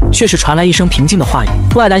后却是传来一声平静的话语：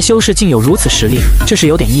外来修士竟有如此实力，这是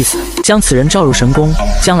有点意思，将此人招入神宫，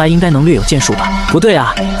将来应该能略有建树吧？不对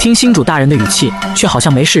啊，听星主大人的语气，却好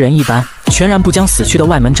像没事人一般，全然不将死去的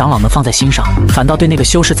外门长老们放在心上，反倒对那个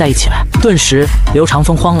修士在意起来。顿时刘长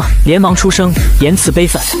风慌了，连忙出声言辞悲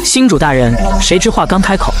愤：星主大人，谁知话刚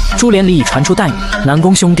开口，珠帘里已传出淡语：南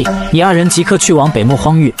宫兄弟，你2人即刻去往北漠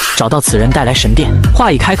荒域，找到此人带来神殿。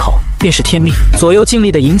话一开口便是天命。左右静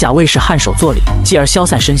立的银甲卫士颔首作礼，继而消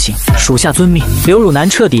散身形。属下遵命。刘汝南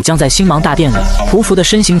彻底僵在星芒大殿里，匍匐的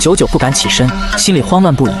身形久久不敢起身，心里慌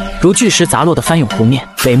乱不已，如巨石砸落的翻涌湖面。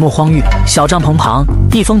北漠荒域，小帐篷旁，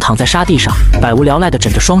一风躺在沙地上，百无聊赖地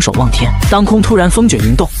枕着双手望天。当空突然风卷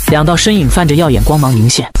云动，2道身影泛着耀眼光芒凝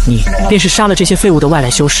现。你便是杀了这些废物的外来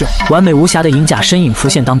修士？完美无瑕的银甲身影浮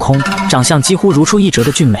现当空，长相几乎如出一辙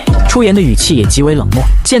的俊美，出言的语气也极为冷漠。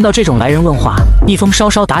见到这种来人问话，一风稍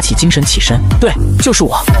稍打起精神起身：对，就是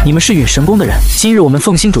我，你们是陨神宫的人，今日我们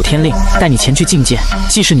奉星主天令带你前去觐见，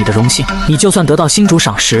既是你的荣幸，你就算得到星主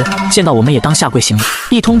赏识，见到我们也当下跪行礼。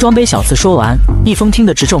一通装杯小词说完，一风听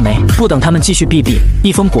得直皱眉。不等他们继续避避，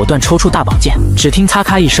一风果断抽出大宝剑，只听擦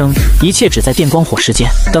咔一声，一切只在电光火石间。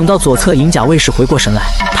等到左侧银甲卫士回过神来，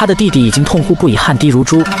他的弟弟已经痛呼不已，汗滴如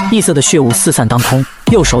珠，异色的血雾四散当空，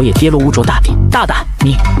右手也跌落污浊大地。大胆，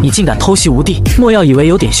你竟敢偷袭无地，莫要以为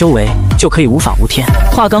有点修为就可以无法无天。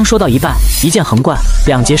话刚说到一半，一剑横贯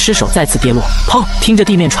，2截尸首再次跌落。砰！听着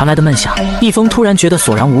地面传来的闷响，一风突然觉得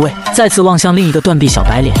索然无味，再次望向另一个断臂小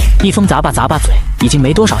白脸。一风咂巴嘴，已经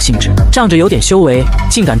没多少兴致，仗着有点修为，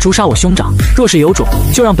竟敢诛杀我兄长，若是有种，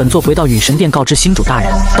就让本座回到陨神殿告知星主大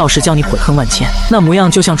人，到时叫你悔恨万千。那模样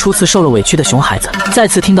就像初次受了委屈的熊孩子。再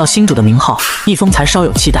次听到星主的名号，一风才稍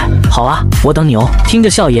有期待。好啊，我等你哦。听着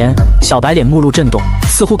笑言，小白脸目露震动，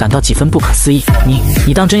似乎感到几分不可思议。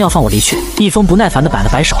你当真要放我离去？一风不耐烦地摆了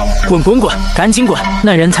摆手：滚，赶紧滚！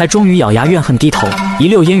那人才终于咬牙怨恨低头，一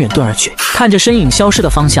溜烟远遁而去。看着身影消失的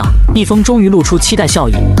方向，一风终于露出期待笑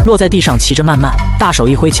意，落在地上骑着慢慢，大手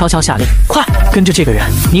一挥，悄悄下令：快跟着这个人，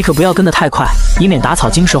你可不要跟得太快，以免打草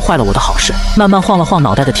惊蛇，坏了我的好事。慢慢晃了晃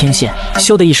脑袋的天线，咻的一声